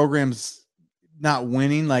your program's not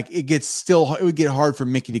winning, like it would get hard for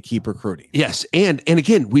Mickey to keep recruiting. Yes. And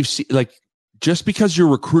again, we've seen like just because you're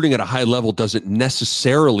recruiting at a high level doesn't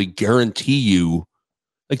necessarily guarantee you,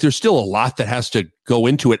 like there's still a lot that has to go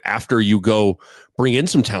into it after you go bring in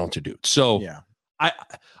some talented dudes. So yeah.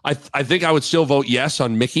 I think I would still vote yes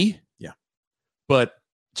on Mickey. Yeah. But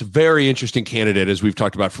it's a very interesting candidate, as we've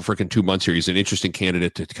talked about for freaking 2 months here. He's an interesting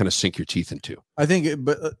candidate to kind of sink your teeth into. I think,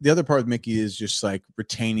 but the other part of Mickey is just like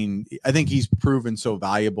retaining. I think he's proven so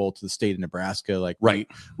valuable to the state of Nebraska. Like, right.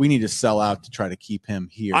 We need to sell out to try to keep him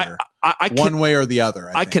here I one way or the other.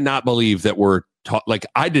 I cannot believe that we're like,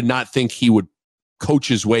 I did not think he would coach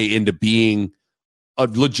his way into being a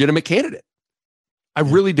legitimate candidate. I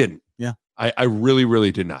really didn't. Yeah. I really,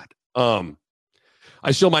 really did not.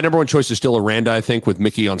 My number one choice is still Aranda, I think, with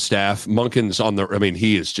Mickey on staff. Munkin's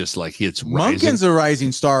he is just like, it's rising. Munkin's a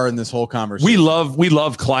rising star in this whole conversation. We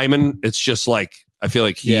love Kleiman. It's just like, I feel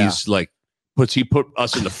like he's he put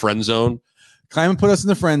us in the friend zone. Kleiman put us in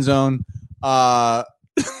the friend zone. I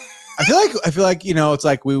feel like, it's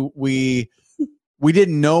like we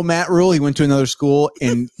didn't know Matt Rule. He went to another school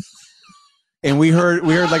and we heard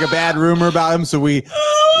like a bad rumor about him. So we're like,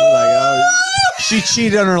 oh, she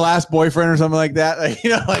cheated on her last boyfriend or something like that.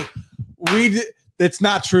 It's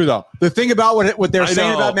not true though. The thing about what they're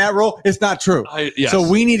saying about Matt Rule, it's not true. Yes. So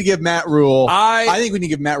we need to give Matt Rule. I think we need to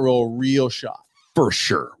give Matt Rule a real shot. For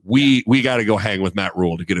sure. We got to go hang with Matt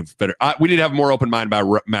Rule to get him better. We need to have a more open mind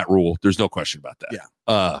about Matt Rule. There's no question about that.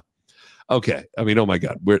 Yeah. Okay. I mean, oh my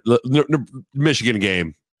God. Michigan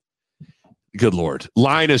game. Good Lord.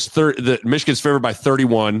 Line is Michigan's favored by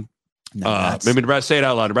 31. Maybe Nebraska, say it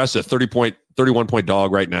out loud. Nebraska's a 31-point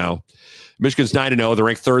dog right now. Michigan's 9-0. They're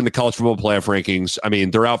ranked third in the college football playoff rankings. I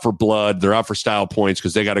mean, they're out for blood. They're out for style points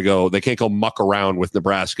because they got to go. They can't go muck around with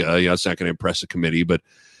Nebraska. It's not going to impress the committee. But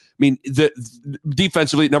I mean,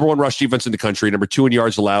 defensively, number one rush defense in the country, number 2 in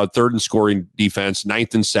yards allowed, third in scoring defense,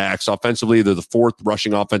 9th in sacks. Offensively, they're the 4th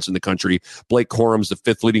rushing offense in the country. Blake Corum's the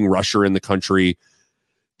 5th leading rusher in the country.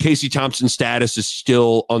 Casey Thompson's status is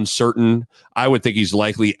still uncertain. I would think he's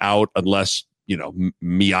likely out unless,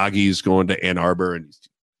 Miyagi's going to Ann Arbor. And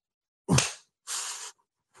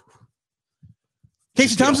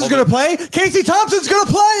Casey Thompson's going to play. Casey Thompson's going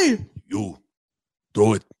to play. You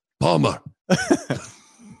throw it, Palmer.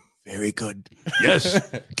 Very good. Yes,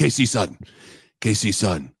 Casey son. Casey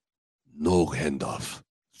son. No handoff.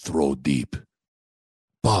 Throw deep.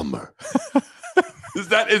 Palmer. Is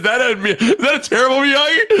that a terrible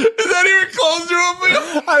Miyagi? Is that even close to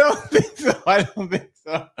him? I don't think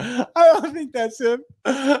so. I don't think that's him.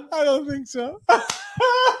 I don't think so.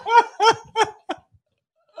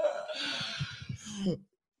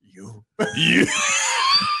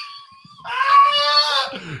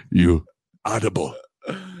 You audible.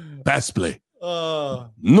 Pass play.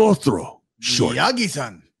 No throw. Short.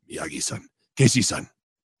 Miyagi-san. Miyagi-san. Casey-san.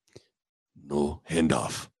 No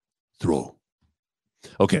handoff. Throw.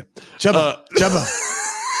 Okay. Chubba.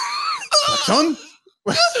 Son?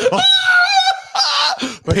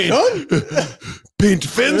 Paint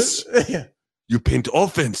fence? Yeah. You paint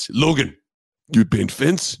offense. Logan. You paint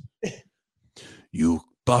fence? You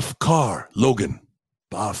buff car. Logan.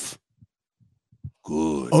 Buff.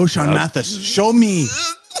 Good. O'Shawn Mathis. Show me.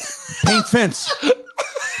 Paint fence.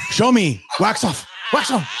 Show me. Wax off.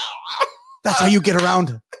 Wax on. That's how you get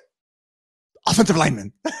around offensive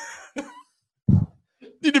linemen.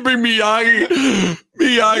 Need to bring Miyagi.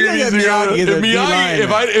 If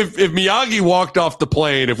Miyagi walked off the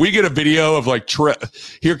plane, if we get a video of like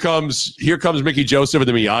here comes Mickey Joseph and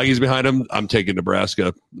the Miyagi's behind him, I'm taking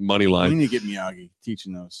Nebraska money line. We need to get Miyagi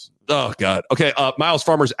teaching those. Oh God. Okay. Miles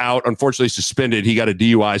Farmer's out, unfortunately suspended. He got a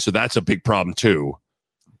DUI, so that's a big problem too.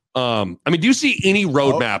 I mean, do you see any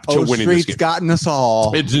roadmap to winning this game? Gotten us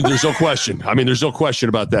all. There's no question. I mean, there's no question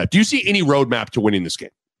about that. Do you see any roadmap to winning this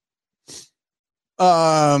game?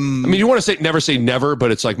 I mean, you want to say never,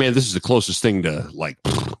 but it's like, man, this is the closest thing to like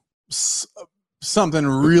something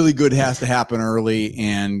really good has to happen early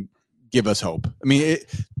and give us hope. I mean,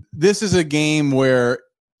 this is a game where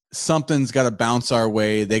something's got to bounce our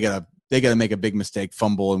way. They got to make a big mistake,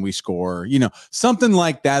 fumble, and we score. You know, something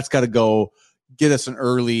like that's got to go get us an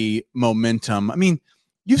early momentum. I mean,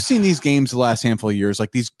 you've seen these games the last handful of years.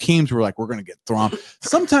 Like these teams were like, we're going to get thrown.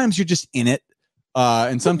 Sometimes you're just in it.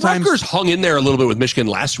 And sometimes Rutgers hung in there a little bit with Michigan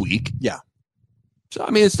last week. Yeah. So,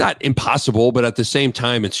 I mean, it's not impossible, but at the same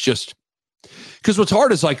time, it's just because what's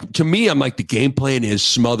hard is like, to me, I'm like, the game plan is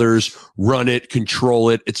Smothers, run it, control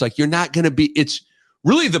it. It's like, you're not going to be, it's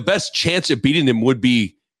really the best chance at beating them would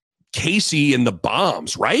be Casey and the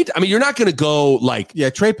bombs, right? I mean, you're not going to go like, yeah,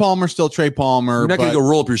 Trey Palmer, still Trey Palmer. You're not going to go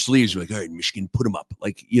roll up your sleeves. You're like, all right, Michigan, put them up.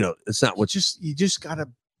 Like, you know, it's not what you just got to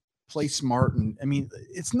play smart. And I mean,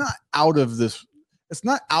 it's not out of this. It's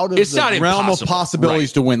not out of the realm of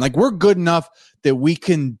possibilities to win. Like we're good enough that we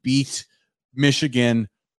can beat Michigan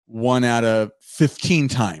 1 out of 15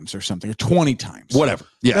 times or something, or 20 times. Whatever.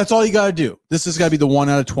 Yeah. That's all you got to do. This has got to be the 1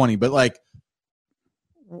 out of 20. But like,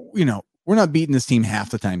 you know, we're not beating this team half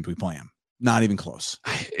the time we play them. Not even close.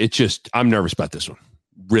 It's just, I'm nervous about this one.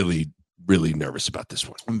 Really, really nervous about this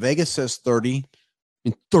one. When Vegas says 30. I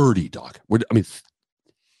mean, 30, dog. When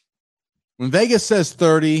Vegas says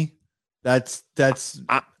 30, that's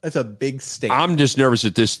a big stake. I'm just nervous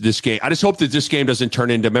at this game. I just hope that this game doesn't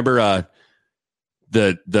turn into, remember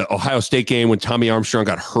the Ohio State game when Tommy Armstrong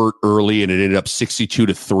got hurt early and it ended up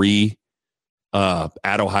 62-3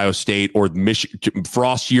 at Ohio State, or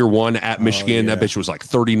Frost year 1 at Michigan. That bitch was like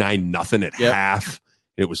 39-0 at half.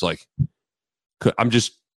 It was like, I'm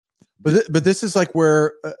just. But this is like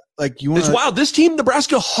where like you want. It's wild. This team,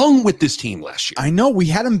 Nebraska, hung with this team last year. I know, we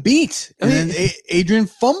had him beat, and then Adrian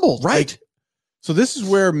fumbled. Right. Like, so this is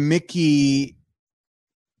where Mickey.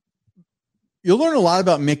 You'll learn a lot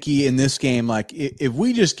about Mickey in this game. Like if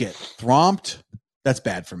we just get thromped, that's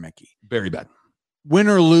bad for Mickey. Very bad. Win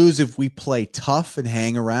or lose, if we play tough and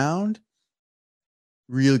hang around,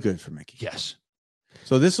 real good for Mickey. Yes.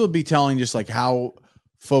 So this will be telling just like how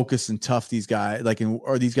focused and tough these guys, like,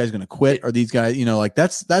 are these guys going to quit? Are these guys, you know, like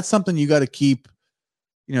that's something you got to keep,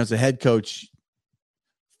 you know, as a head coach,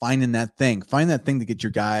 find that thing to get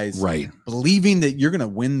your guys right, believing that you're going to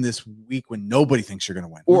win this week when nobody thinks you're going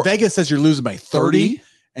to win. Or Vegas says you're losing by 30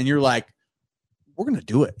 and you're like, we're going to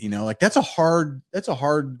do it. You know, like that's a hard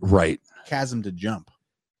right chasm to jump.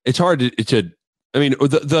 It's hard to I mean,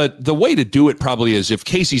 the way to do it probably is if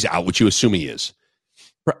Casey's out, which you assume he is.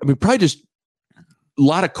 I mean, probably just a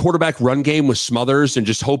lot of quarterback run game with Smothers and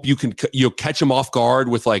just hope you can catch him off guard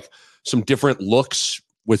with like some different looks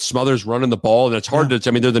with Smothers running the ball. And it's hard to,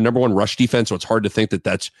 I mean, they're the number 1 rush defense. So it's hard to think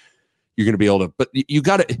that you're going to be able to, but you're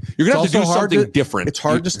going to have to do something different. It's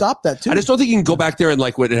hard to stop that too. I just don't think you can go back there and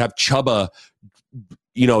like have Chubba,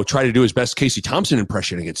 you know, try to do his best Casey Thompson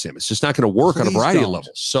impression against him. It's just not going to work on a variety of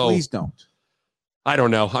levels. So please don't. I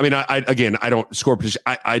don't know. I mean, I don't score position.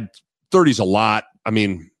 30's a lot. I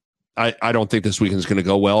mean, I don't think this weekend's going to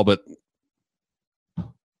go well, but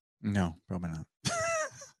no, probably not.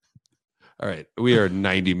 All right, we are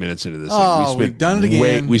 90 minutes into this. Oh, we've done it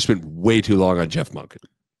again. We spent way too long on Jeff Monken. It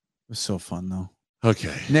was so fun though.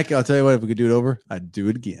 Okay, Nick, I'll tell you what. If we could do it over, I'd do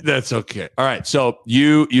it again. That's okay. All right, so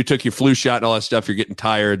you took your flu shot and all that stuff. You're getting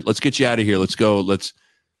tired. Let's get you out of here. Let's go. Let's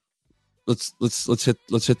hit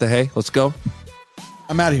the hay. Let's go.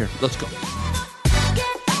 I'm out of here. Let's go.